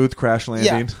a smooth crash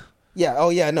landing. Yeah. Oh,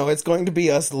 yeah. No, it's going to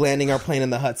be us landing our plane in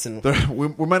the Hudson. We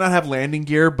might not have landing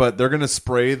gear, but they're going to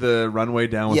spray the runway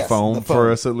down with foam for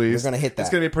us at least. We're going to hit that. It's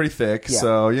going to be pretty thick,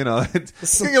 so, you know,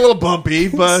 it's going to get a little bumpy,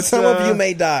 but... Some of you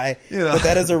may die, but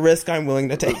that is a risk I'm willing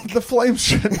to take. The flames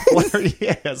shouldn't flare.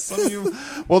 Yeah, some of you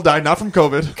will die, not from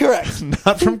COVID. Correct.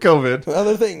 Not from COVID.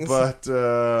 Other things. But,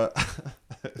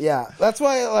 yeah, that's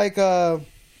why, like, there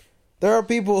are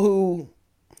people who...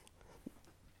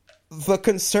 The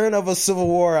concern of a civil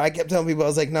war, I kept telling people, I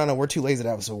was like, no, we're too lazy to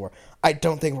have a civil war. I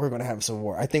don't think we're going to have a civil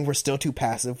war. I think we're still too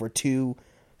passive. We're too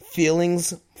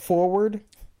feelings forward.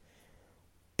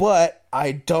 But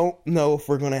I don't know if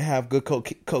we're going to have good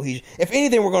cohesion. If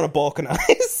anything, we're going to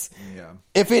balkanize. Yeah.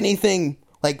 If anything,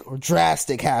 like,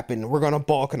 drastic happened, we're going to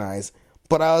balkanize.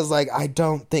 But I was like, I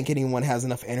don't think anyone has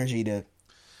enough energy to...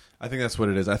 I think that's what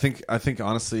it is. I think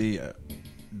honestly,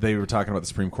 they were talking about the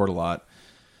Supreme Court a lot.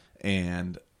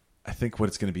 And... I think what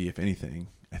it's going to be, if anything,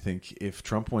 I think if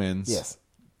Trump wins,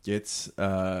 gets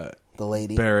the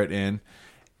lady Barrett in,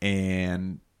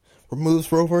 and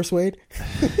removes Roe vs. Wade.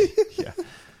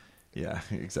 Yeah,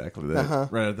 exactly.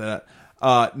 Right at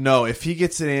that. No, if he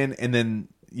gets it in, and then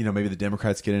maybe the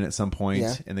Democrats get in at some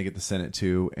point, and they get the Senate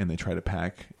too, and they try to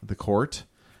pack the court,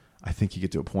 I think you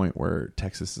get to a point where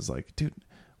Texas is like, dude,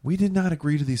 we did not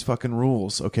agree to these fucking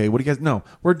rules. Okay, what do you guys? No,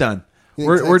 we're done.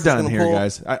 We're done here,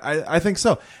 guys. I think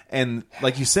so. And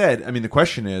like you said, I mean, the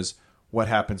question is, what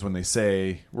happens when they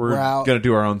say we're going to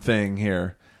do our own thing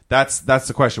here? That's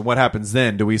the question. What happens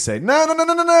then? Do we say no?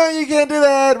 You can't do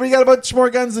that. We got a bunch more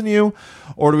guns than you,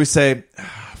 or do we say,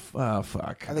 oh,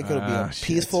 fuck? I think it'll be a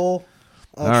peaceful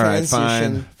all right,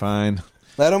 transition. Fine.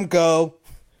 Let them go.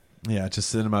 Yeah, just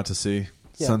send them out to sea.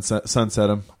 Yeah. Sunset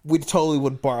them. We totally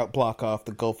would block off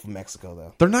the Gulf of Mexico,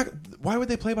 though. They're not. Why would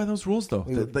they play by those rules, though?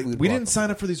 We didn't sign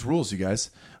up for these rules, you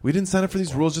guys. We didn't sign up for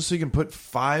these rules just so you can put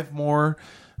 5 more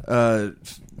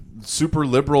super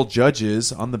liberal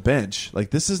judges on the bench. Like,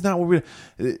 this is not what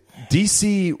we.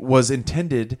 DC was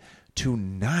intended to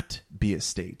not be a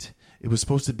state. It was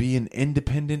supposed to be an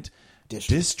independent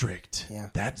district. Yeah.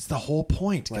 That's the whole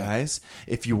point, guys.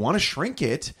 If you want to shrink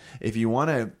it, if you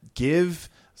want to give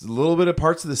a little bit of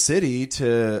parts of the city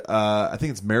to, I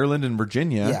think it's Maryland and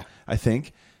Virginia. Yeah. I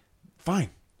think. Fine.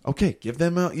 Okay. Give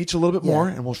them each a little bit more,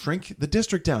 and we'll shrink the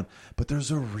district down. But there's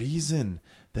a reason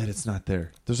that it's not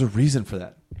there. There's a reason for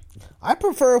that. I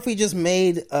prefer if we just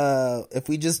if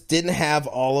we just didn't have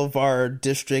all of our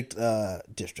district.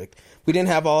 We didn't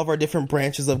have all of our different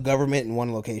branches of government in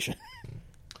one location.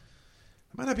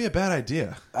 It might not be a bad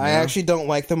idea. I actually don't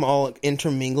like them all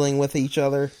intermingling with each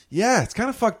other. Yeah, it's kind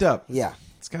of fucked up. Yeah.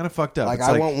 It's kind of fucked up. Like,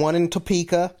 I want one in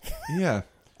Topeka. Yeah.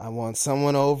 I want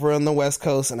someone over on the West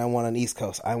Coast, and I want an East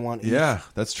Coast. I want each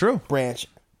that's true. branch.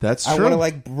 That's true. I want it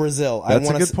like Brazil. That's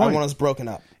a good point. I want us broken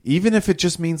up. Even if it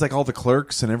just means like all the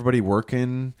clerks and everybody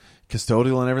working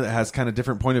custodial and everything that has kind of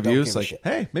different point of views. Like,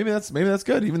 hey, maybe that's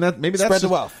good. Even that, maybe that's spread just, the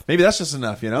wealth. Maybe that's just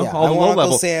enough. Yeah, all the low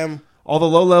level Sam. All the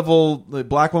low level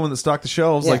black women that stock the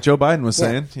shelves, like Joe Biden was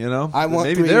saying. I want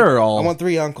maybe they're all. I want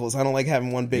 3 uncles. I don't like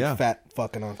having one big fat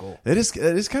fucking uncle. It is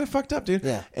kind of fucked up, dude.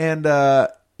 Yeah. And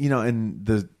and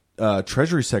the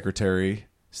Treasury Secretary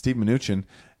Steve Mnuchin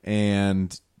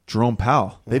and Jerome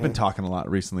Powell, they've been talking a lot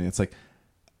recently. It's like,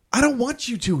 I don't want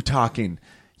you two talking.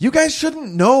 You guys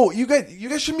shouldn't know. You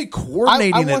guys shouldn't be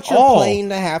coordinating I want at all. your plane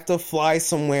to have to fly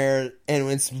somewhere, and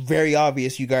it's very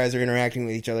obvious you guys are interacting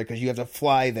with each other because you have to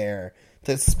fly there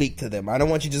to speak to them. I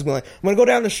don't want you just going, I'm going to go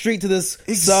down the street to this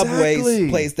subway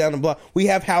place down the block. We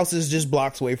have houses just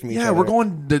blocks away from each other. Yeah, we're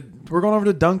going over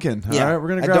to Dunkin'. All right, we're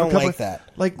going to grab a couple. Like that.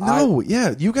 Like, no,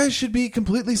 you guys should be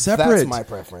completely separate. That's my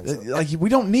preference. Like, we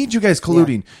don't need you guys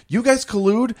colluding. Yeah. You guys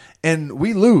collude, and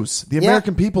we lose. The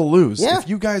American people lose if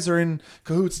you guys are in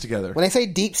cahoots together. When I say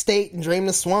deep state and drain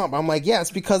the swamp, I'm like,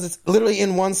 it's because it's literally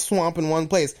in one swamp in one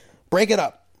place. Break it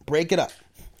up. Break it up.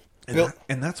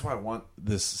 And that's why I want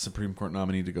this Supreme Court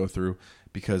nominee to go through,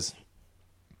 because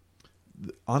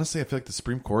honestly, I feel like the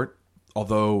Supreme Court,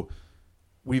 although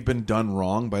we've been done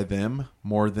wrong by them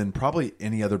more than probably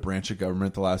any other branch of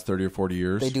government the last 30 or 40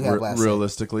 years, they do have last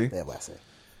realistically. They have last say.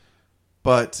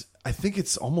 But I think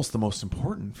it's almost the most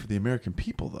important for the American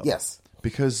people, though. Yes.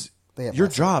 Because your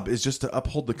job is just to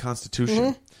uphold the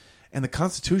Constitution. And the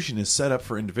Constitution is set up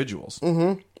for individuals.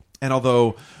 And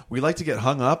although we like to get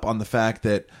hung up on the fact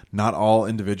that not all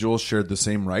individuals shared the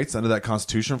same rights under that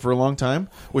Constitution for a long time,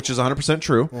 which is 100%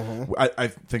 true, I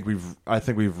think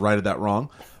we've righted that wrong.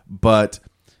 But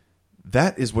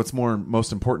that is what's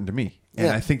most important to me, and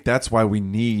I think that's why we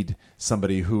need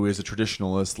somebody who is a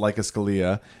traditionalist like a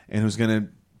Scalia, and who's going to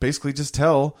basically just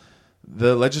tell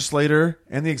the legislator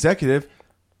and the executive,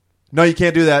 no, you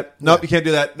can't do that. Nope, you can't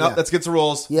do that. Nope, that's against the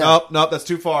rules. Nope, that's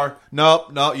too far. Nope,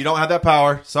 you don't have that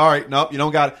power. Sorry, nope, you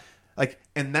don't got it. Like,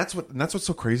 and that's what's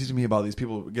so crazy to me about these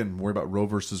people. Again, worry about Roe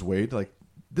versus Wade. Like,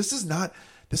 this is not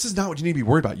what you need to be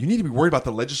worried about. You need to be worried about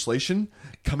the legislation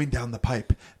coming down the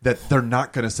pipe that they're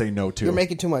not going to say no to. You're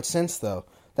making too much sense, though.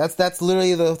 That's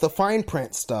literally the fine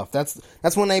print stuff. That's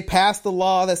when they pass the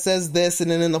law that says this,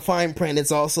 and then in the fine print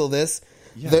it's also this.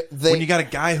 Yeah. When you got a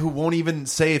guy who won't even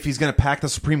say if he's going to pack the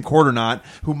Supreme Court or not,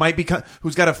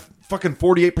 who's got a fucking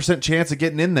 48% chance of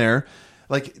getting in there,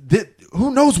 like,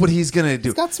 who knows what he's going to do?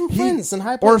 He's got some friends in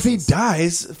high places. Or if he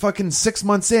dies fucking 6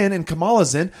 months in and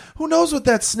Kamala's in, who knows what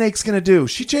that snake's going to do?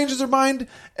 She changes her mind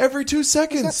every 2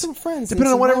 seconds. He's got some friends.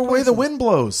 Depending on whatever way the wind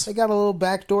blows. They got a little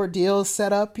backdoor deal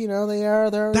set up.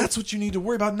 They're... That's what you need to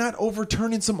worry about, not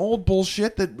overturning some old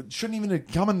bullshit that shouldn't even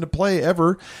come into play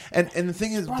ever. And the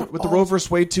thing is, with the Roe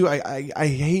versus Wade too, I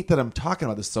hate that I'm talking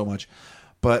about this so much,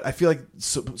 but I feel like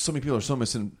so many people are so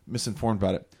misinformed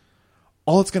about it.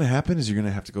 All that's going to happen is you're going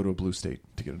to have to go to a blue state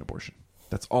to get an abortion.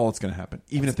 That's all that's going to happen,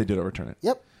 even if they did overturn it.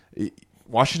 Yep.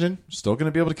 Washington still going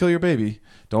to be able to kill your baby.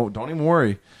 Don't even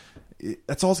worry.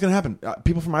 That's all that's going to happen.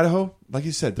 People from Idaho, like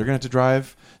you said, they're going to have to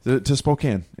drive to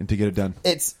Spokane and to get it done.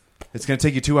 It's going to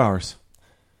take you 2 hours.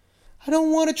 I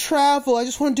don't want to travel. I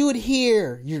just want to do it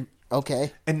here. You're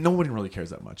okay. And no one really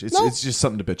cares that much. It's just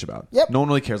something to bitch about. Yep. No one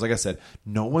really cares. Like I said,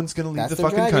 no one's going to leave That's the their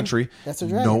fucking dragon. country. That's their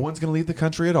dragon. No one's going to leave the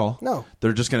country at all. No.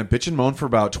 They're just going to bitch and moan for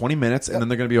about 20 minutes, and then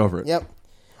they're going to be over it. Yep.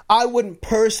 I wouldn't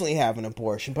personally have an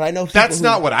abortion, but I know people That's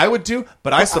not what I would do,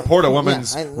 but I support a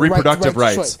woman's reproductive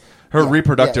rights. Her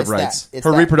reproductive rights.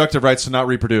 Her reproductive rights to not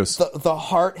reproduce. The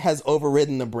heart has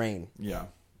overridden the brain. Yeah.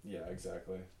 Yeah,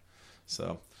 exactly.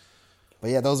 So. But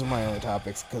yeah, those are my only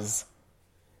topics because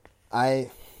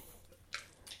I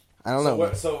don't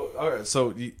know.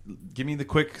 So give me the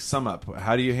quick sum up.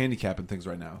 How do you handicap and things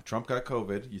right now? Trump got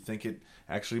COVID. You think it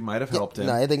actually might have helped him?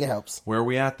 No, I think it helps. Where are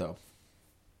we at though?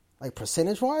 Like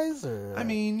percentage wise, or I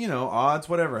mean, odds,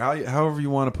 whatever. However you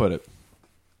want to put it.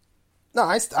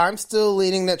 No, I'm still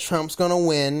leaning that Trump's going to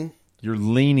win. You're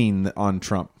leaning on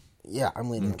Trump. Yeah, I'm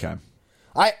leaning. Okay.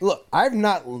 I'm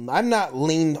not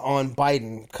leaned on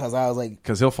Biden because I was like,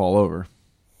 because he'll fall over.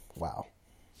 Wow,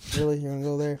 really? You're gonna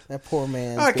go there? That poor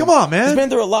man. All right, come on, man. He's been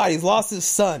through a lot. He's lost his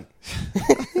son.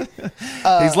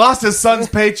 He's lost his son's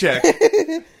paycheck.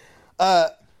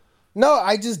 No,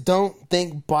 I just don't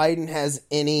think Biden has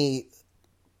any.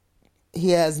 He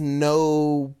has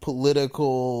no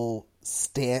political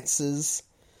stances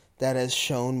that has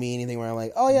shown me anything where I'm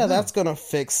like, oh yeah, that's gonna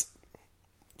fix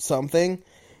something.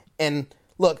 And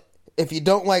look, if you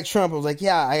don't like Trump, I was like,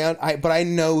 yeah, but I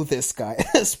know this guy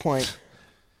at this point.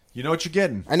 You know what you're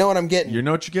getting. I know what I'm getting. You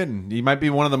know what you're getting. He might be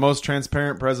one of the most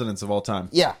transparent presidents of all time.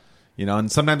 Yeah.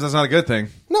 And sometimes that's not a good thing.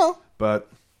 No. But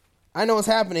I know what's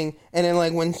happening. And then,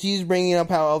 like, when she's bringing up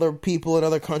how other people in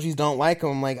other countries don't like him,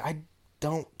 I'm like, I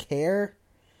don't care.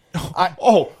 Germany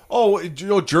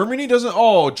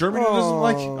doesn't. Germany doesn't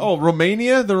like.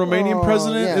 Romania, the Romanian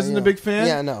president isn't a big fan.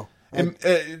 Yeah, no.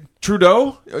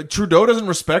 Trudeau doesn't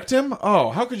respect him.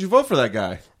 How could you vote for that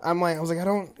guy? I was like, I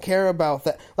don't care about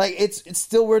that. Like, it's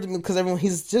still weird to me because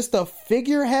he's just a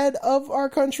figurehead of our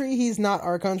country. He's not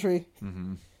our country.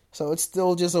 Mm-hmm. So it's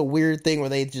still just a weird thing where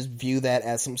they just view that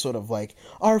as some sort of like,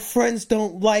 our friends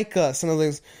don't like us. And I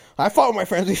was like, I fought with my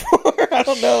friends before. I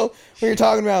don't know what you're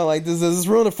talking about. Like, does this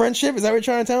ruin a friendship? Is that what you're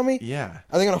trying to tell me? Yeah.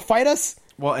 Are they going to fight us?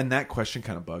 Well, and that question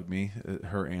kind of bugged me,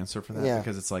 her answer for that,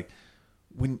 because it's like,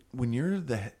 when you're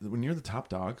the top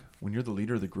dog, when you're the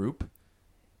leader of the group,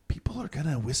 people are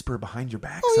gonna whisper behind your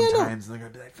back sometimes, and they're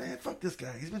gonna be like, "Man, fuck this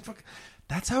guy. He's been fucking."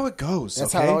 That's how it goes.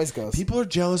 That's how it always goes. People are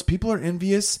jealous. People are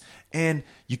envious, and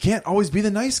you can't always be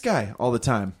the nice guy all the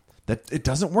time. That it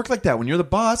doesn't work like that. When you're the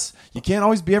boss, you can't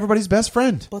always be everybody's best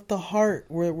friend. But the heart,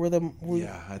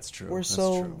 yeah, that's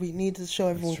true. We need to show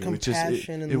everyone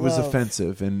compassion and it love. was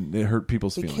offensive and it hurt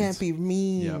people's feelings. We can't be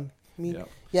mean. Yep.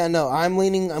 Yeah, no, I'm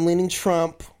leaning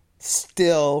Trump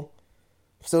still.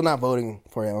 Still not voting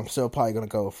for him. I'm still probably going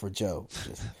to go for Joe.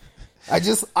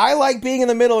 I like being in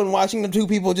the middle and watching the two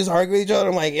people just argue with each other.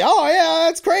 I'm like, oh yeah,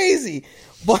 that's crazy.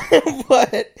 But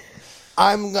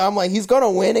I'm like, he's going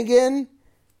to win again.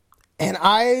 And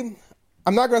I'm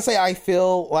not going to say I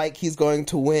feel like he's going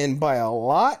to win by a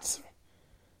lot.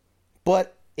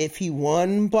 But if he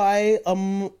won by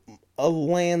a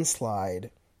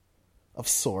landslide of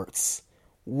sorts,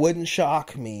 wouldn't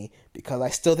shock me, because I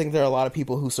still think there are a lot of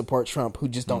people who support Trump who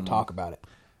just don't talk about it.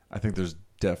 I think there's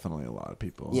definitely a lot of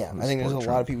people. Yeah, I think there's a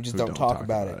lot of people who just don't talk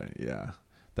about it. Yeah,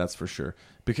 that's for sure.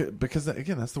 Because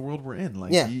again, that's the world we're in.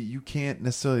 Like, you can't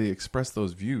necessarily express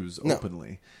those views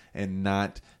openly and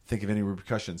not think of any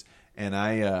repercussions. And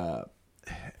I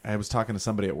was talking to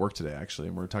somebody at work today, actually,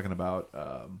 and we were talking about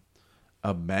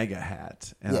a MAGA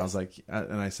hat, and I was like,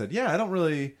 and I said, I don't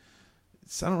really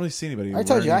see anybody. I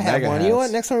told you I have MAGA one. hats. You know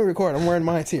what? Next time we record, I'm wearing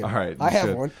mine too. All right, I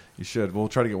have one. You should. We'll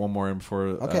try to get one more in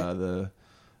before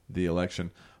the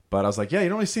election. But I was like, you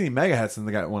don't really see any MAGA hats. And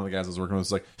one of the guys I was working with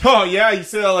was like, oh yeah, you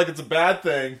say that like it's a bad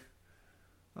thing.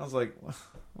 I was like,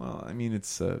 well, I mean,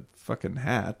 it's a fucking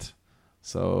hat,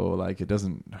 so like it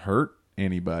doesn't hurt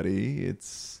anybody.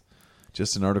 It's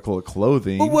just an article of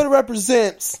clothing. But what it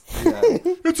represents. Yeah.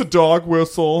 It's a dog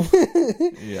whistle.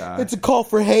 Yeah. It's a call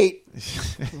for hate.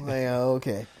 Like,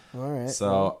 okay. All right.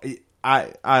 So,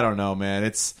 I don't know, man.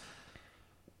 It's...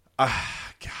 God.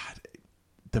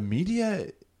 The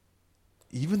media,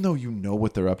 even though you know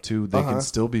what they're up to, they can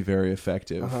still be very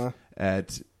effective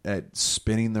at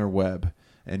spinning their web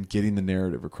and getting the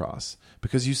narrative across.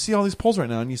 Because you see all these polls right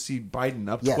now, and you see Biden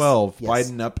up 12,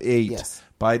 Biden up 8,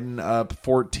 Biden up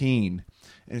 14,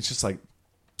 and it's just like,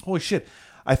 holy shit.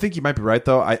 I think you might be right,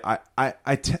 though. I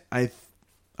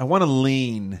I want to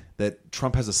lean that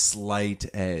Trump has a slight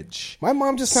edge. My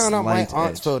mom just found out my Slight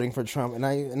aunt's edge. voting for Trump, and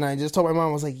I just told my mom,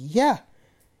 I was like, yeah,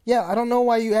 I don't know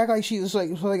why you act like she was like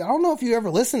I don't know if you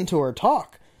ever listened to her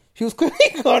talk. She was clearly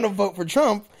going to vote for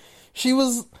Trump.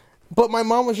 But my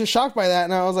mom was just shocked by that,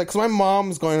 and I was like, because my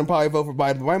mom's going to probably vote for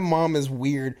Biden, but my mom is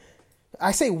weird.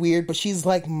 I say weird, but she's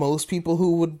like most people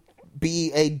who would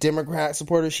be a Democrat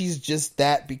supporter. She's just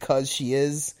that because she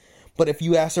is. But if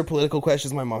you ask her political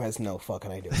questions, my mom has no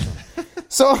fucking idea.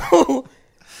 So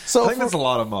I think that's a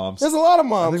lot of moms. There's a lot of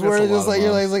moms where that's it's a just lot of like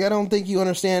you're moms. like I don't think you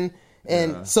understand,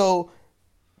 and Yeah. so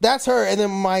that's her. And then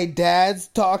my dad's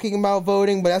talking about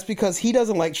voting, but that's because he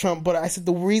doesn't like Trump. But I said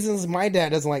the reasons my dad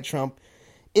doesn't like Trump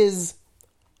is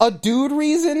a dude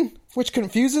reason, which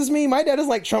confuses me. My dad doesn't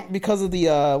like Trump because of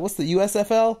the what's the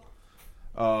USFL,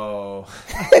 Oh.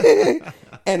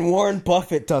 and Warren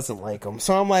Buffett doesn't like him.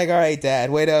 So I'm like, all right, Dad,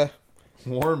 way to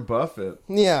Warren Buffett.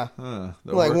 yeah. Huh,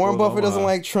 the Like Warren Oracle of Buffett doesn't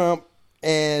Omaha. like Trump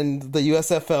and the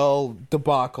USFL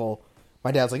debacle.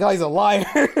 My dad's like, oh, he's a liar,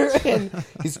 and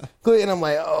I'm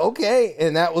like, oh, okay.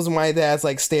 And that was my dad's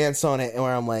like stance on it, and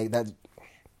where I'm like,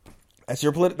 that's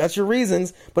your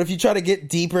reasons. But if you try to get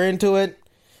deeper into it,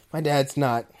 my dad's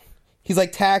not. He's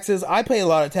like taxes. I pay a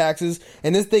lot of taxes,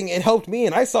 and this thing it helped me,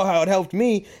 and I saw how it helped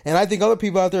me, and I think other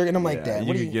people out there. And I'm like, Yeah, Dad, you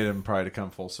what do could you? get him probably to come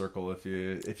full circle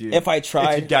If I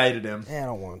tried. if you guided him. I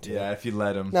don't want to. Yeah, if you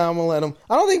let him. No, I'm gonna let him.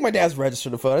 I don't think my dad's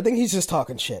registered to vote. I think he's just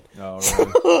talking shit. Oh,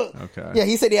 really? Okay. Yeah,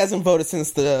 he said he hasn't voted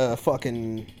since the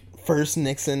fucking first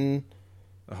Nixon.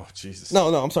 Oh, Jesus. No,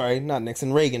 I'm sorry, not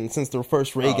Nixon. Reagan, since the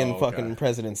first Reagan Oh, okay. fucking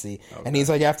presidency. And he's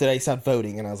like, after that, he stopped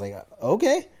voting, and I was like,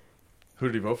 okay. Who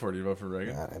did he vote for? Did he vote for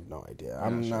Reagan? I have no idea.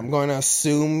 I'm going to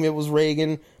assume it was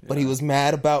Reagan, but he was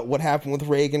mad about what happened with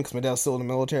Reagan because my dad's still in the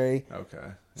military. Okay.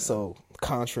 So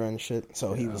Contra and shit.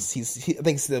 So he I think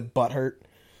he's the butt hurt.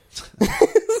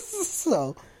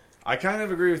 So I kind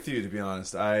of agree with you, to be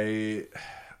honest. I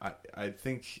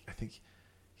think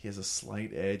he has a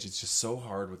slight edge. It's just so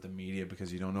hard with the media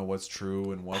because you don't know what's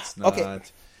true and what's not. Okay.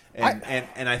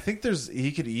 And I think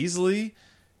he could easily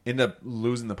end up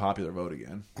losing the popular vote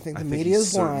again. I think the he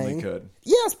media's certainly lying. could.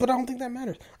 Yes, but I don't think that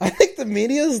matters. I think the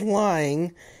media is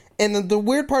lying, and the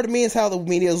weird part of me is how the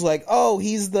media is like, "Oh,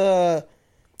 he's the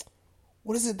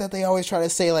what is it that they always try to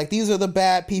say? Like these are the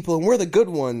bad people and we're the good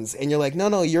ones." And you're like,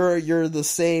 "No, you're the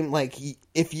same. Like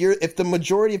if the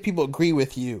majority of people agree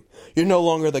with you, you're no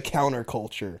longer the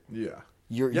counterculture. Yeah.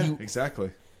 You Exactly.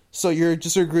 So you're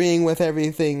just agreeing with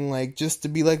everything, like just to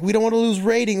be like, we don't want to lose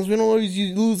ratings, we don't want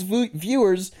to lose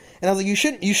viewers. And I was like,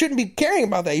 you shouldn't be caring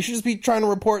about that. You should just be trying to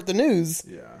report the news.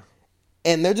 Yeah.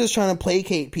 And they're just trying to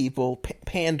placate people,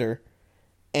 pander.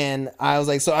 And I was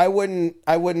like, so I wouldn't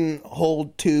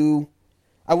hold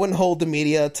the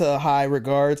media to high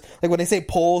regards. Like when they say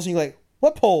polls, and you're like,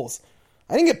 what polls?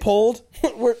 I didn't get polled.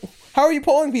 How are you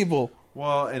polling people?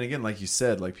 Well, and again, like you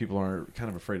said, like people are kind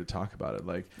of afraid to talk about it.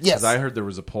 Like, Yes. 'cause I heard there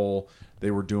was a poll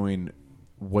they were doing.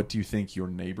 What do you think your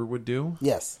neighbor would do?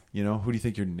 Yes. You know, who do you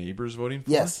think your neighbor's voting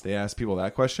for? Yes. They ask people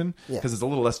that question Yeah. because it's a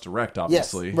little less direct.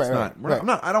 Obviously, Right, it's right, not. right. I'm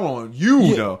not. I don't want you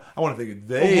to know. I want to think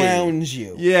they Around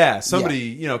you. Yeah,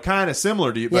 somebody kind of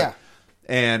similar to you. But, Yeah.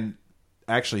 And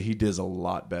actually, he does a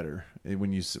lot better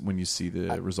when you see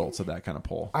the results of that kind of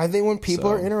poll. I think when people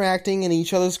So- are interacting in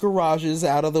each other's garages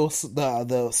out of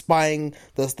the spying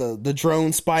the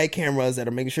drone spy cameras that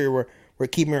are making sure we're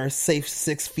keeping our safe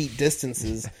 6 feet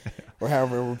distances or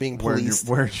however we're being policed.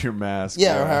 Wearing your mask. Or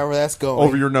however that's going.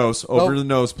 Over your nose. Over the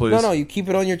nose, please. No, you keep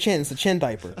it on your chin. It's a chin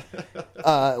diaper.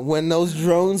 When those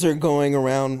drones are going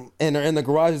around and are in the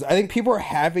garages, I think people are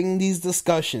having these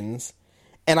discussions,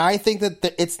 and I think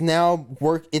that it's now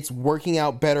working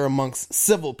out better amongst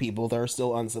civil people. There are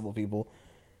still uncivil people,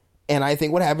 and I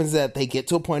think what happens is that they get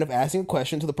to a point of asking a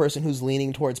question to the person who's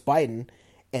leaning towards Biden,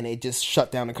 and it just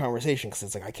shut down the conversation because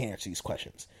it's like, I can't answer these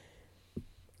questions.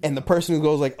 And the person who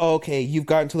goes like, oh, okay, you've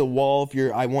gotten to the wall of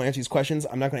I won't answer these questions.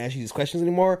 I'm not going to ask you these questions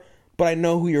anymore, but I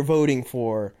know who you're voting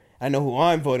for. I know who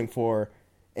I'm voting for,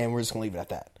 and we're just going to leave it at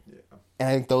that. Yeah. And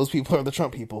I think those people are the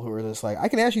Trump people who are just like, I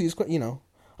can ask you these questions,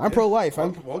 I'm pro-life. I'll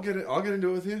get into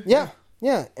it with you. Yeah.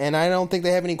 And I don't think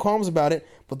they have any qualms about it,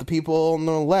 but the people on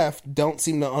the left don't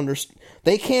seem to understand.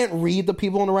 They can't read the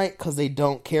people on the right because they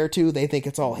don't care to. They think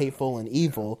it's all hateful and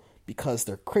evil because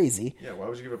they're crazy. Yeah, why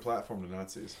would you give a platform to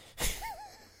Nazis?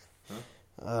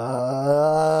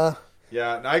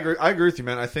 Yeah, I agree with you,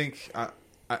 man. I think I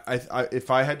if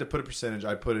I had to put a percentage,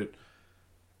 I'd put it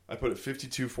I put it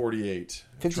 52-48.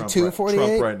 52-48?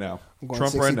 Trump right now. I'm going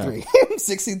Trump 63. right now. I'm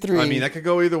 63. I mean, that could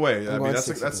go either way. I mean, that's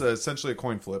 63. essentially a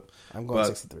coin flip. I'm going But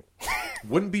 63.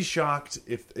 Wouldn't be shocked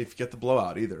if you get the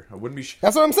blowout either. I wouldn't be.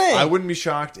 That's what I'm saying. I wouldn't be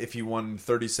shocked if he won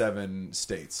 37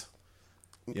 states.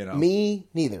 You know, Me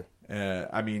neither.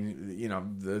 I mean, you know,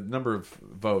 the number of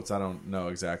votes I don't know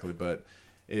exactly, but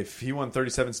if he won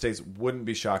 37 states, wouldn't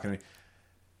be shocking me.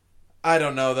 I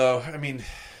don't know though. I mean,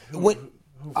 who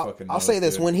fucking knows, I'll say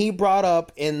this: dude? when he brought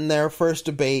up in their first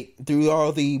debate through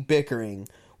all the bickering,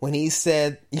 when he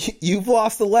said, "You've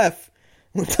lost the left,"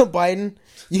 to Biden,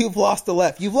 "You've lost the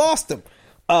left. You've lost them."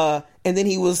 And then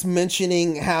he was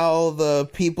mentioning how the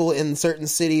people in certain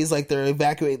cities, like they're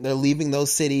evacuating, they're leaving those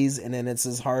cities, and then it's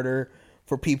just harder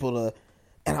for people to.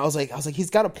 And I was like, he's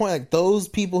got a point. Like those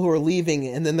people who are leaving,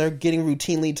 and then they're getting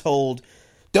routinely told,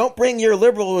 "Don't bring your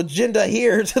liberal agenda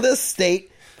here to this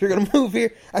state. If you're going to move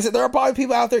here." I said, there are probably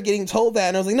people out there getting told that.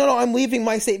 And I was like, no, I'm leaving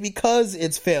my state because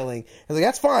it's failing. I was like,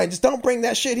 that's fine. Just don't bring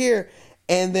that shit here.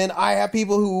 And then I have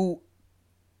people who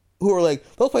are like,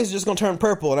 those places are just going to turn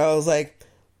purple. And I was like,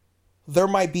 there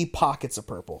might be pockets of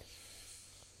purple.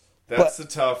 That's a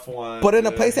tough one. But in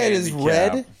a place that is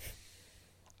handicap. red,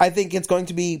 I think it's going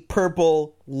to be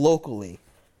purple locally.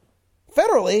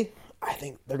 Federally, I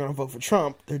think they're going to vote for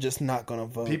Trump. They're just not going to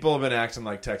vote. People have been acting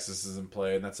like Texas is in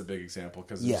play, and that's a big example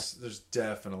because Yeah. there's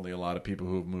definitely a lot of people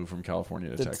who have moved from California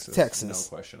to Texas. Texas.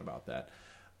 No question about that.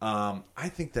 I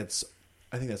think that's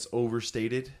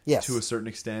overstated Yes. to a certain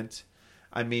extent.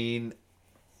 I mean,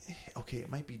 okay, it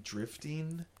might be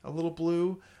drifting a little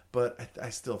blue, but I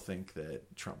still think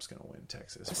that Trump's going to win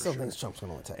Texas. I still think Trump's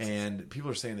going to win Texas. And people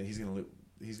are saying that he's going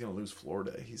to lose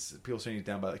Florida. People are saying he's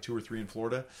down by like 2 or 3 in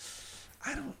Florida.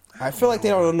 I feel like they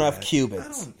don't know enough that.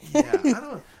 Cubans.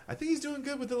 I think he's doing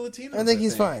good with the Latinos. I think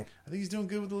he's fine. I think he's doing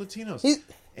good with the Latinos.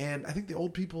 And I think the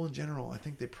old people in general, I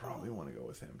think they probably want to go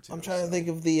with him too. I'm trying to think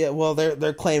of the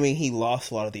they're claiming he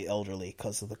lost a lot of the elderly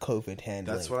because of the COVID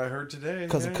handling. That's what I heard today.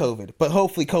 Because of COVID, but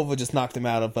hopefully COVID just knocked them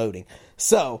out of voting.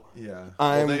 So yeah,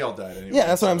 they all died anyway. Yeah,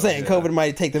 that's what I'm so, saying. yeah. COVID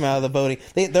might take them out of the voting.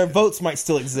 Their votes might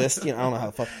still exist. You know, I don't know how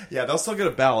the fuck. Yeah, they'll still get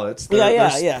a ballot. Someone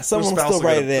will still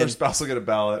write it in. Their spouse will get a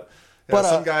ballot. Yeah, But,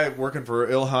 some guy working for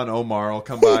Ilhan Omar will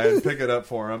come by and pick it up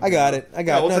for him. I got it.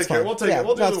 We'll take it. We'll do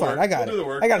the work. I got We'll do the it.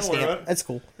 work. I got a Don't worry stamp. about it. That's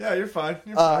cool. Yeah, you're fine.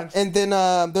 You're fine. And then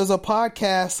there's a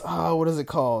podcast. What is it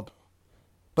called?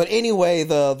 But anyway,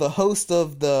 the host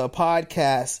of the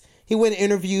podcast, he went and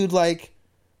interviewed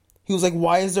he was like,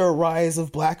 why is there a rise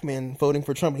of black men voting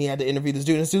for Trump? And he had to interview this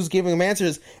dude. And this dude's giving him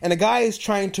answers. And the guy is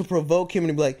trying to provoke him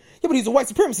and be like, yeah, but he's a white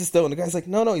supremacist though. And the guy's like,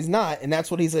 no, he's not. And that's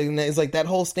what he's like. And it's like that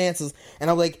whole stance is. And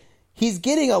I'm like, he's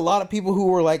getting a lot of people who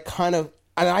were like kind of.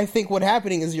 And I think what's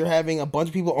happening is you're having a bunch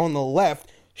of people on the left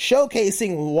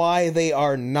showcasing why they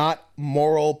are not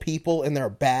moral people and they're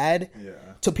bad. Yeah.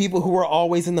 To people who are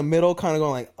always in the middle, kind of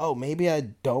going like, oh, maybe I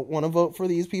don't want to vote for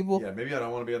these people. Yeah, maybe I don't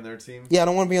want to be on their team. Yeah, I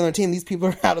don't want to be on their team. These people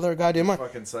are out of their goddamn mind.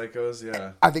 Fucking psychos,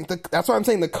 yeah. I think that's why I'm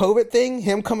saying the COVID thing,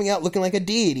 him coming out looking like a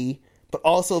deity, but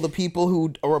also the people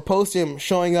who are opposed to him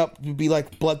showing up to be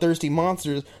like bloodthirsty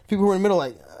monsters. People who are in the middle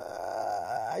like,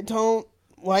 I don't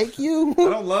like you. I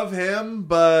don't love him,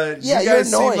 but Yeah, you you're guys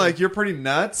seem annoying. like you're pretty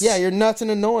nuts. Yeah, you're nuts and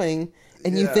annoying,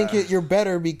 and you Yeah. think you're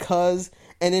better because.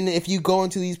 And then if you go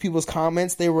into these people's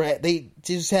comments, they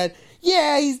just had,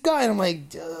 yeah, he's gone. I'm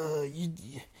like,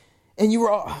 and you were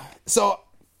all, so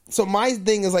my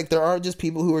thing is like there are just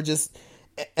people who are just,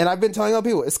 and I've been telling other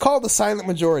people, it's called the silent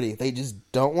majority. They just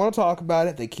don't want to talk about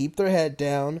it. They keep their head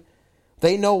down.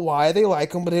 They know why they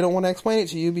like them, but they don't want to explain it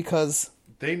to you because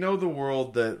they know the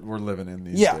world that we're living in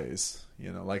these Yeah. days.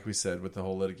 You know, like we said with the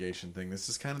whole litigation thing, this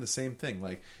is kind of the same thing.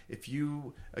 Like if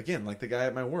you, again, like the guy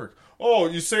at my work, oh,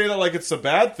 you say that like it's a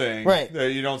bad thing, Right.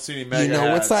 That you don't see any mega you know what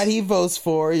hats. side he votes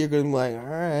for. You're going to be like, all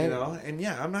right. You know, and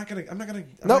yeah, I'm not gonna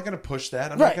Nope. not gonna push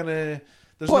that. I'm Right. not gonna.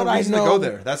 There's But no I reason to know- go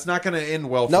there. That's not gonna end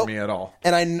well for Nope. me at all.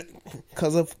 And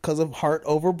because of heart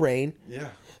over brain. Yeah.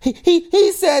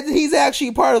 He said that he's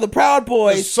actually part of the Proud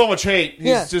Boys. There's so much hate. He's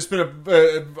Yeah. just been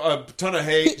a ton of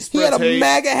hate. He had a hate.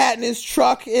 MAGA hat in his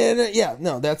truck, and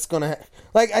that's gonna.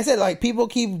 Like I said, like people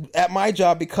keep at my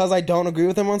job because I don't agree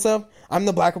with them on stuff. I'm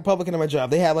the black Republican at my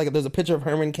job. They have there's a picture of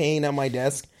Herman Cain at my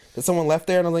desk that someone left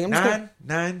there, and I'm like, I'm just gonna,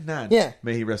 999. Yeah.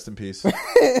 May he rest in peace.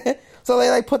 So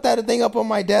they put that thing up on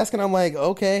my desk, and I'm like,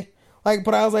 okay,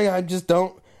 but I was like, I just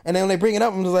don't. And then when they bring it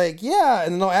up, I'm just like, yeah,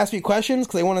 and then they'll ask me questions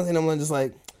because they want to, and I'm just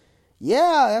like,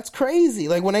 yeah, that's crazy.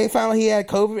 Like when they found out he had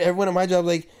COVID, everyone at my job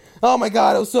was like, oh my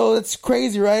god, that's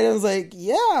crazy, right? And I was like,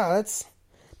 yeah, that's.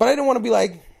 But I didn't want to be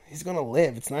like, he's gonna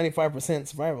live. It's 95%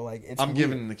 survival. Like it's. I'm weird.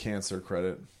 giving the cancer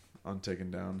credit on taking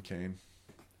down Kane.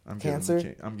 I'm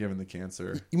Cancer? I'm giving the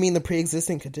cancer. You mean the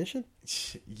pre-existing condition?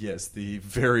 Yes, the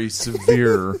very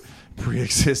severe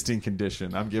pre-existing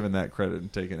condition. I'm giving that credit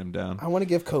and taking him down. I want to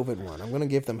give COVID one. I'm going to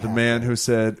give them The man who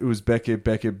said it was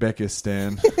Beckett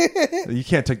Stan. You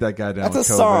can't take that guy down That's with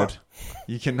a COVID. song.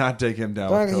 You cannot take him down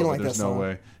Don't with you COVID. don't like There's that no song.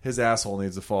 way. His asshole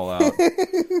needs to fall out.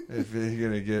 If you're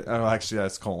gonna get, oh, actually,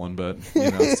 that's colon, but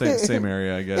same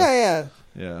area, I guess.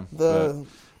 Yeah. But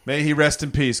may he rest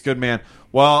in peace. Good man.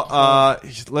 Well,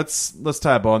 let's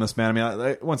tie a bow on this, man. I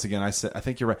mean, once again, I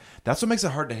think you're right. That's what makes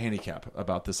it hard to handicap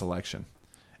about this election.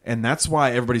 And that's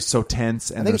why everybody's so tense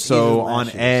and they're so on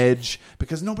edge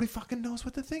because nobody fucking knows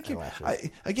what to think.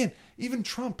 Again, even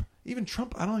Trump,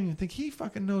 I don't even think he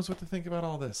fucking knows what to think about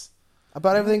all this.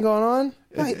 About everything going on?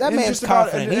 No, that man's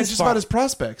confident. He's just about his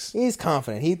prospects. He's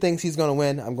confident. He thinks he's going to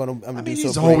win. I'm going to do so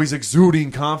he's great. always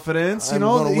exuding confidence. He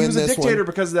was a dictator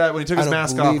because of that when he took his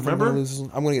mask off, remember? I'm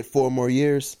going to get 4 more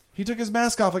years. He took his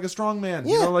mask off like a strong man.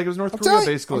 Yeah. Like it was North Korea,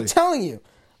 basically. I'm telling you,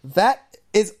 that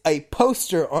is a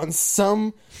poster on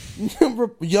some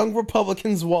young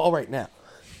Republican's wall right now.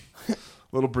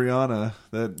 Little Brianna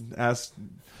that asked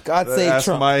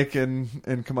Trump. Mike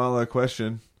and Kamala a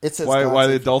question. It says why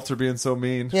the adults are being so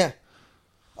mean. Yeah.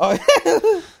 Oh,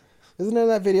 isn't there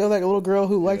that video like a little girl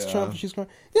who likes Trump? And she's going,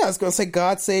 it's going to say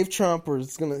 "God save Trump," or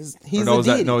it's going to. He's no,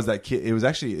 it was that kid. It was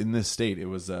actually in this state. It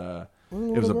was a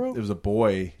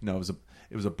boy. No,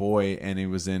 it was a boy, and he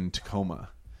was in Tacoma.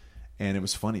 And it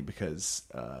was funny because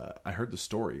I heard the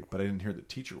story, but I didn't hear the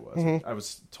teacher was. Mm-hmm. I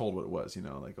was told what it was, he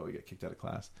got kicked out of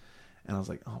class. And I was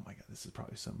like, oh my God, this is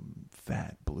probably some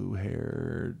fat,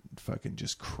 blue-haired, fucking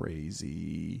just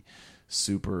crazy,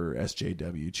 super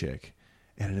SJW chick.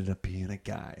 And it ended up being a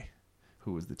guy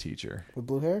who was the teacher. With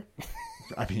blue hair?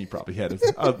 I mean, he probably had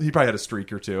a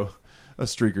streak or two. A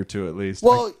streak or two at least.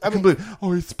 Well, I couldn't believe,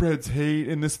 he spreads hate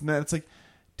and this and that. It's like,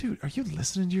 dude, are you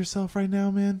listening to yourself right now,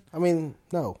 man? I mean,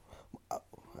 no.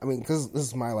 I mean, because this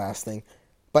is my last thing.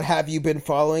 But have you been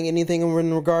following anything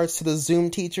in regards to the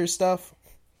Zoom teacher stuff?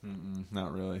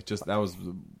 Not really. Just that was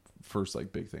the first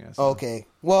big thing I saw. Okay.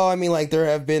 Well, I mean, there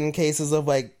have been cases of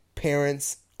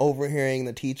parents overhearing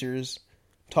the teachers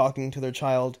talking to their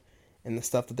child and the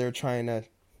stuff that they're trying to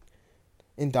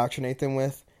indoctrinate them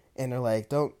with, and they're like,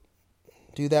 "Don't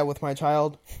do that with my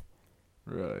child."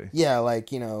 Really? Yeah,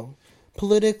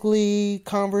 politically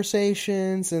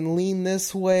conversations and lean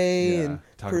this way and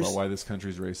talk about why this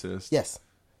country's racist. Yes.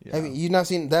 Yeah. I mean, you've not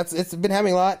seen it's been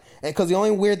happening a lot, because the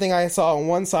only weird thing I saw on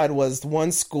one side was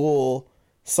one school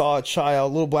saw a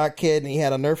little black kid, and he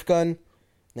had a Nerf gun, and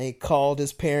they called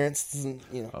his parents, and,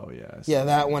 oh yeah,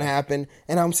 that one happened,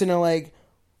 and I'm sitting there like,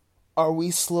 are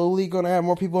we slowly going to have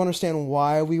more people understand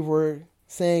why we were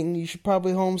saying you should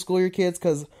probably homeschool your kids?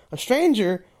 Because a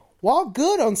stranger, while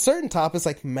good on certain topics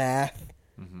like math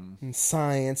and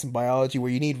science and biology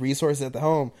where you need resources at the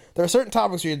home, there are certain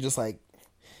topics where you're just like,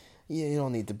 you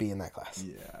don't need to be in that class.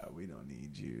 Yeah, we don't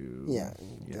need you. Yeah,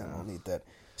 you don't need that.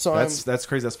 So that's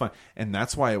crazy. That's fine, and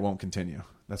that's why it won't continue.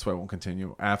 That's why it won't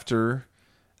continue after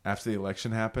the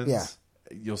election happens. Yeah.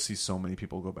 You'll see so many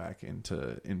people go back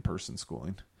into in-person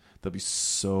schooling. There'll be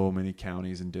so many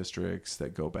counties and districts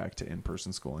that go back to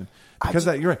in-person schooling because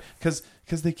you're right.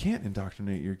 Because they can't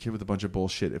indoctrinate your kid with a bunch of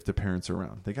bullshit if the parents are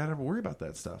around. They got to worry about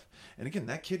that stuff. And again,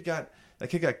 that kid got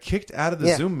kicked out of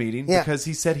the Zoom meeting because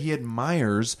he said he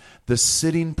admires the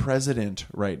sitting president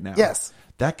right now. Yes.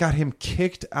 That got him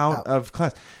kicked out of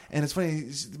class. And it's funny.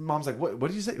 Mom's like, what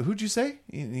did you say? Who'd you say?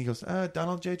 And he goes,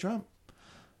 Donald J. Trump.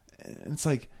 And it's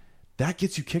like, that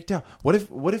gets you kicked out.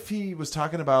 What if he was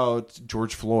talking about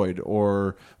George Floyd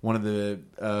or one of the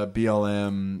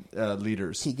BLM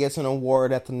leaders? He gets an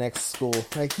award at the next school.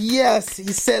 Like, yes,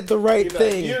 he said the right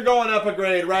thing. You're going up a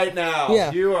grade right now.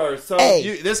 Yeah. You are so...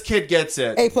 this kid gets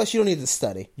it. A+, you don't need to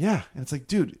study. Yeah. And it's like,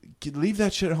 dude, leave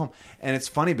that shit at home. And it's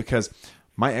funny because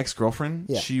my ex-girlfriend,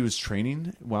 she was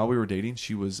training while we were dating.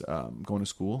 She was going to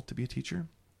school to be a teacher.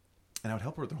 And I would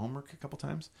help her with her homework a couple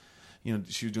times.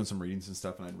 She was doing some readings and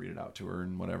stuff, and I'd read it out to her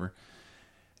and whatever.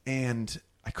 And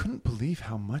I couldn't believe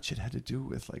how much it had to do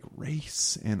with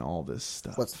race and all this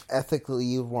stuff. What's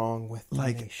ethically wrong with the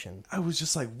nation? I was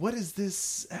just like, what does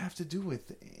this have to do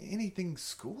with anything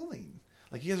schooling?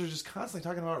 You guys are just constantly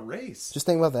talking about race. Just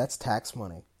think about that. That's tax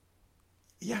money.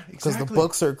 Yeah, exactly. Because the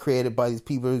books are created by these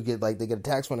people who get they get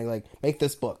tax money. Make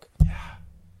this book. Yeah,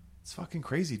 it's fucking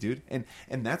crazy, dude. And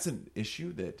that's an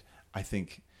issue that I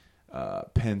think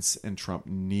Pence and Trump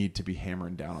need to be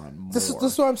hammering down on more. This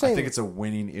is what I'm saying. I think it's a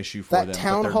winning issue for them. That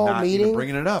town but hall they're not meeting, even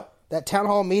bringing it up. That town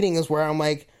hall meeting is where I'm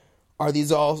like, is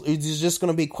these just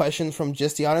going to be questions from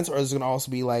just the audience, or is it going to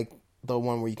also be the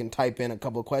one where you can type in a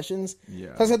couple of questions? Yeah.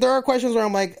 Because there are questions where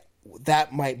I'm like,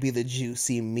 that might be the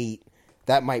juicy meat.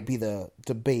 That might be the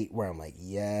debate where I'm like,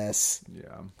 yes.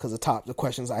 Yeah. Because the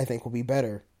questions I think will be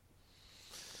better.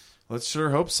 Let's sure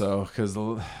hope so, because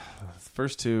the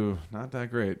first two, not that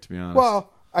great, to be honest.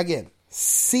 Well, again,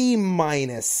 C-.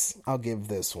 I'll give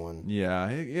this one. Yeah.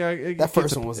 That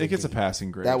first one was it a gets D. a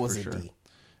passing grade. That was for a sure. D.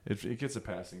 It gets a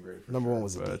passing grade. For Number sure. one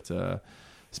was a D. But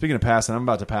speaking of passing, I'm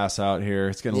about to pass out here.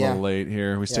 It's getting a little late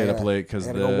here. We stayed up late because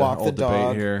of the old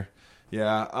debate here.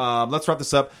 Yeah. Let's wrap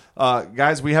this up,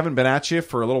 guys. We haven't been at you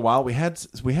for a little while. We had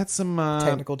some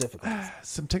technical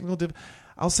difficulties.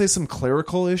 I'll say some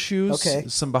clerical issues. Okay.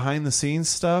 Some behind the scenes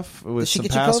stuff with some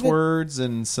get you COVID? passwords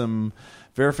and some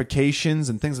verifications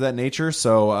and things of that nature.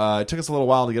 So it took us a little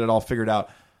while to get it all figured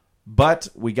out. But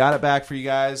we got it back for you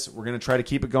guys. We're going to try to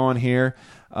keep it going here.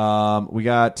 We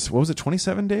got,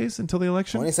 27 days until the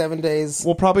election? 27 days.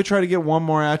 We'll probably try to get one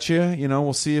more at you. You know,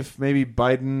 we'll see if maybe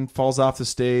Biden falls off the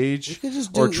stage. We could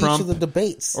just do each of the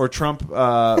debates. Or Trump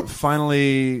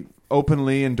finally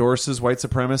openly endorses white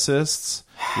supremacists.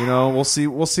 You know, we'll see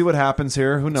what happens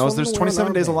here. Who knows? There's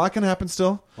 27 days. A lot can happen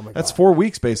still. Oh my That's God. 4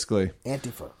 weeks, basically.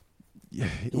 Antifa. Yeah,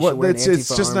 wear an it's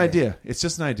Antifa just an armband. idea. It's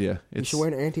just an idea. You should wear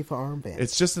an Antifa armband.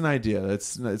 It's just an idea.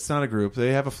 It's not a group.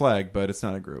 They have a flag, but it's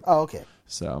not a group. Oh, okay.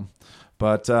 So,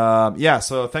 but yeah.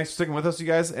 So thanks for sticking with us, you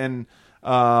guys. And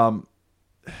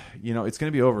you know, it's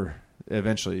going to be over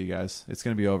eventually, you guys. It's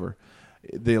going to be over.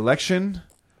 The election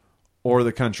or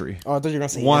the country. Oh, I thought you were going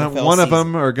to say one NFL of season.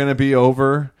 them are going to be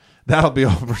over. That'll be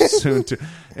over soon too.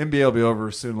 NBA will be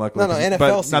over soon, luckily. No, NFL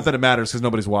but season. not that it matters because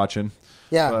nobody's watching.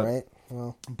 Yeah, but, right.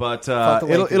 Well, But the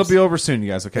it'll Lakers. be over soon, you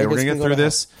guys. Okay, Lakers we're gonna can get go through to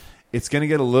this. It's gonna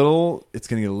get a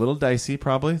little dicey,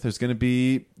 probably. There's gonna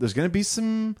be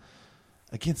some.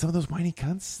 Again, some of those whiny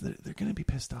cunts, they're gonna be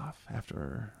pissed off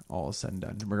after all is said and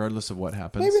done, regardless of what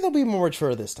happens. maybe they'll be more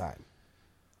mature this time.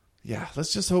 Yeah,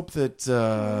 let's just hope that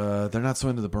they're not so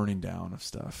into the burning down of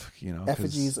stuff. You know, 'cause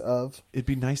Effigies of it'd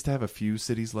be nice to have a few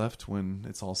cities left when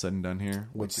it's all said and done here.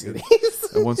 which cities?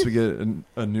 Once we get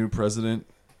a new president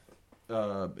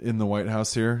in the White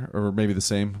House here, or maybe the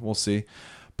same, we'll see.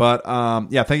 But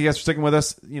yeah, thank you guys for sticking with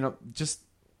us. You know, just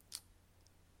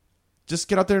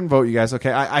get out there and vote, you guys.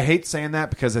 Okay, I hate saying that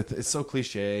because it's so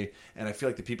cliche, and I feel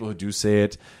like the people who do say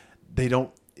it, they don't.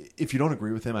 If you don't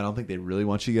agree with them, I don't think they really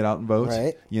want you to get out and vote.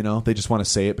 Right. You know, they just want to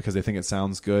say it because they think it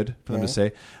sounds good for them to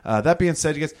say. That being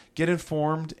said, you guys get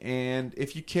informed, and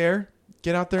if you care,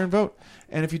 get out there and vote.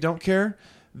 And if you don't care,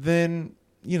 then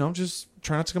you know, just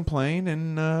try not to complain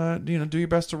and you know, do your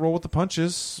best to roll with the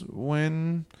punches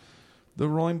when the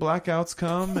rolling blackouts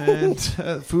come and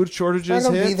food shortages It's not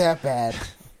gonna hit. be that bad.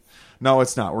 No,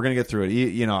 it's not. We're gonna get through it.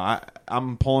 You know,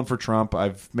 I'm pulling for Trump.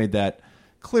 I've made that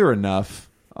clear enough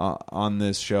on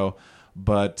this show.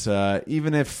 But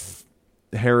even if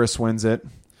Harris wins it,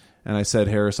 and I said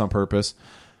Harris on purpose,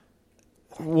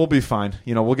 we'll be fine.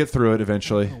 You know, we'll get through it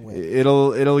eventually.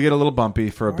 It'll get a little bumpy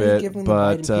for a Why are you bit, giving the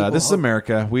but Biden people this is hope?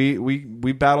 America.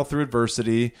 We battle through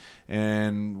adversity,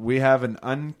 and we have an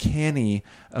uncanny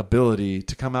ability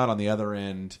to come out on the other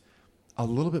end a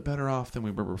little bit better off than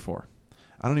we were before.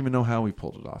 I don't even know how we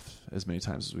pulled it off as many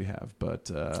times as we have, but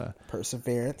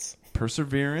Perseverance.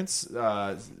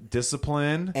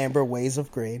 Discipline, Amber ways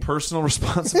of grain. personal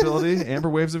responsibility, amber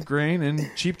waves of grain, and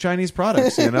cheap Chinese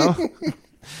products, you know?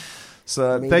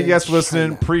 So Made thank you guys in for listening.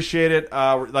 China. Appreciate it.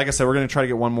 Like I said, we're going to try to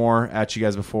get one more at you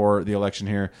guys before the election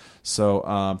here. So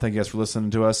thank you guys for listening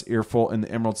to us. Earful in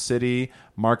the Emerald City,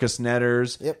 Marcus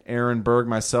Netters, Yep. Aaron Berg,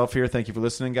 myself here. Thank you for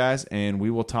listening, guys, and we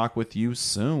will talk with you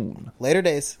soon. Later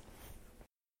days.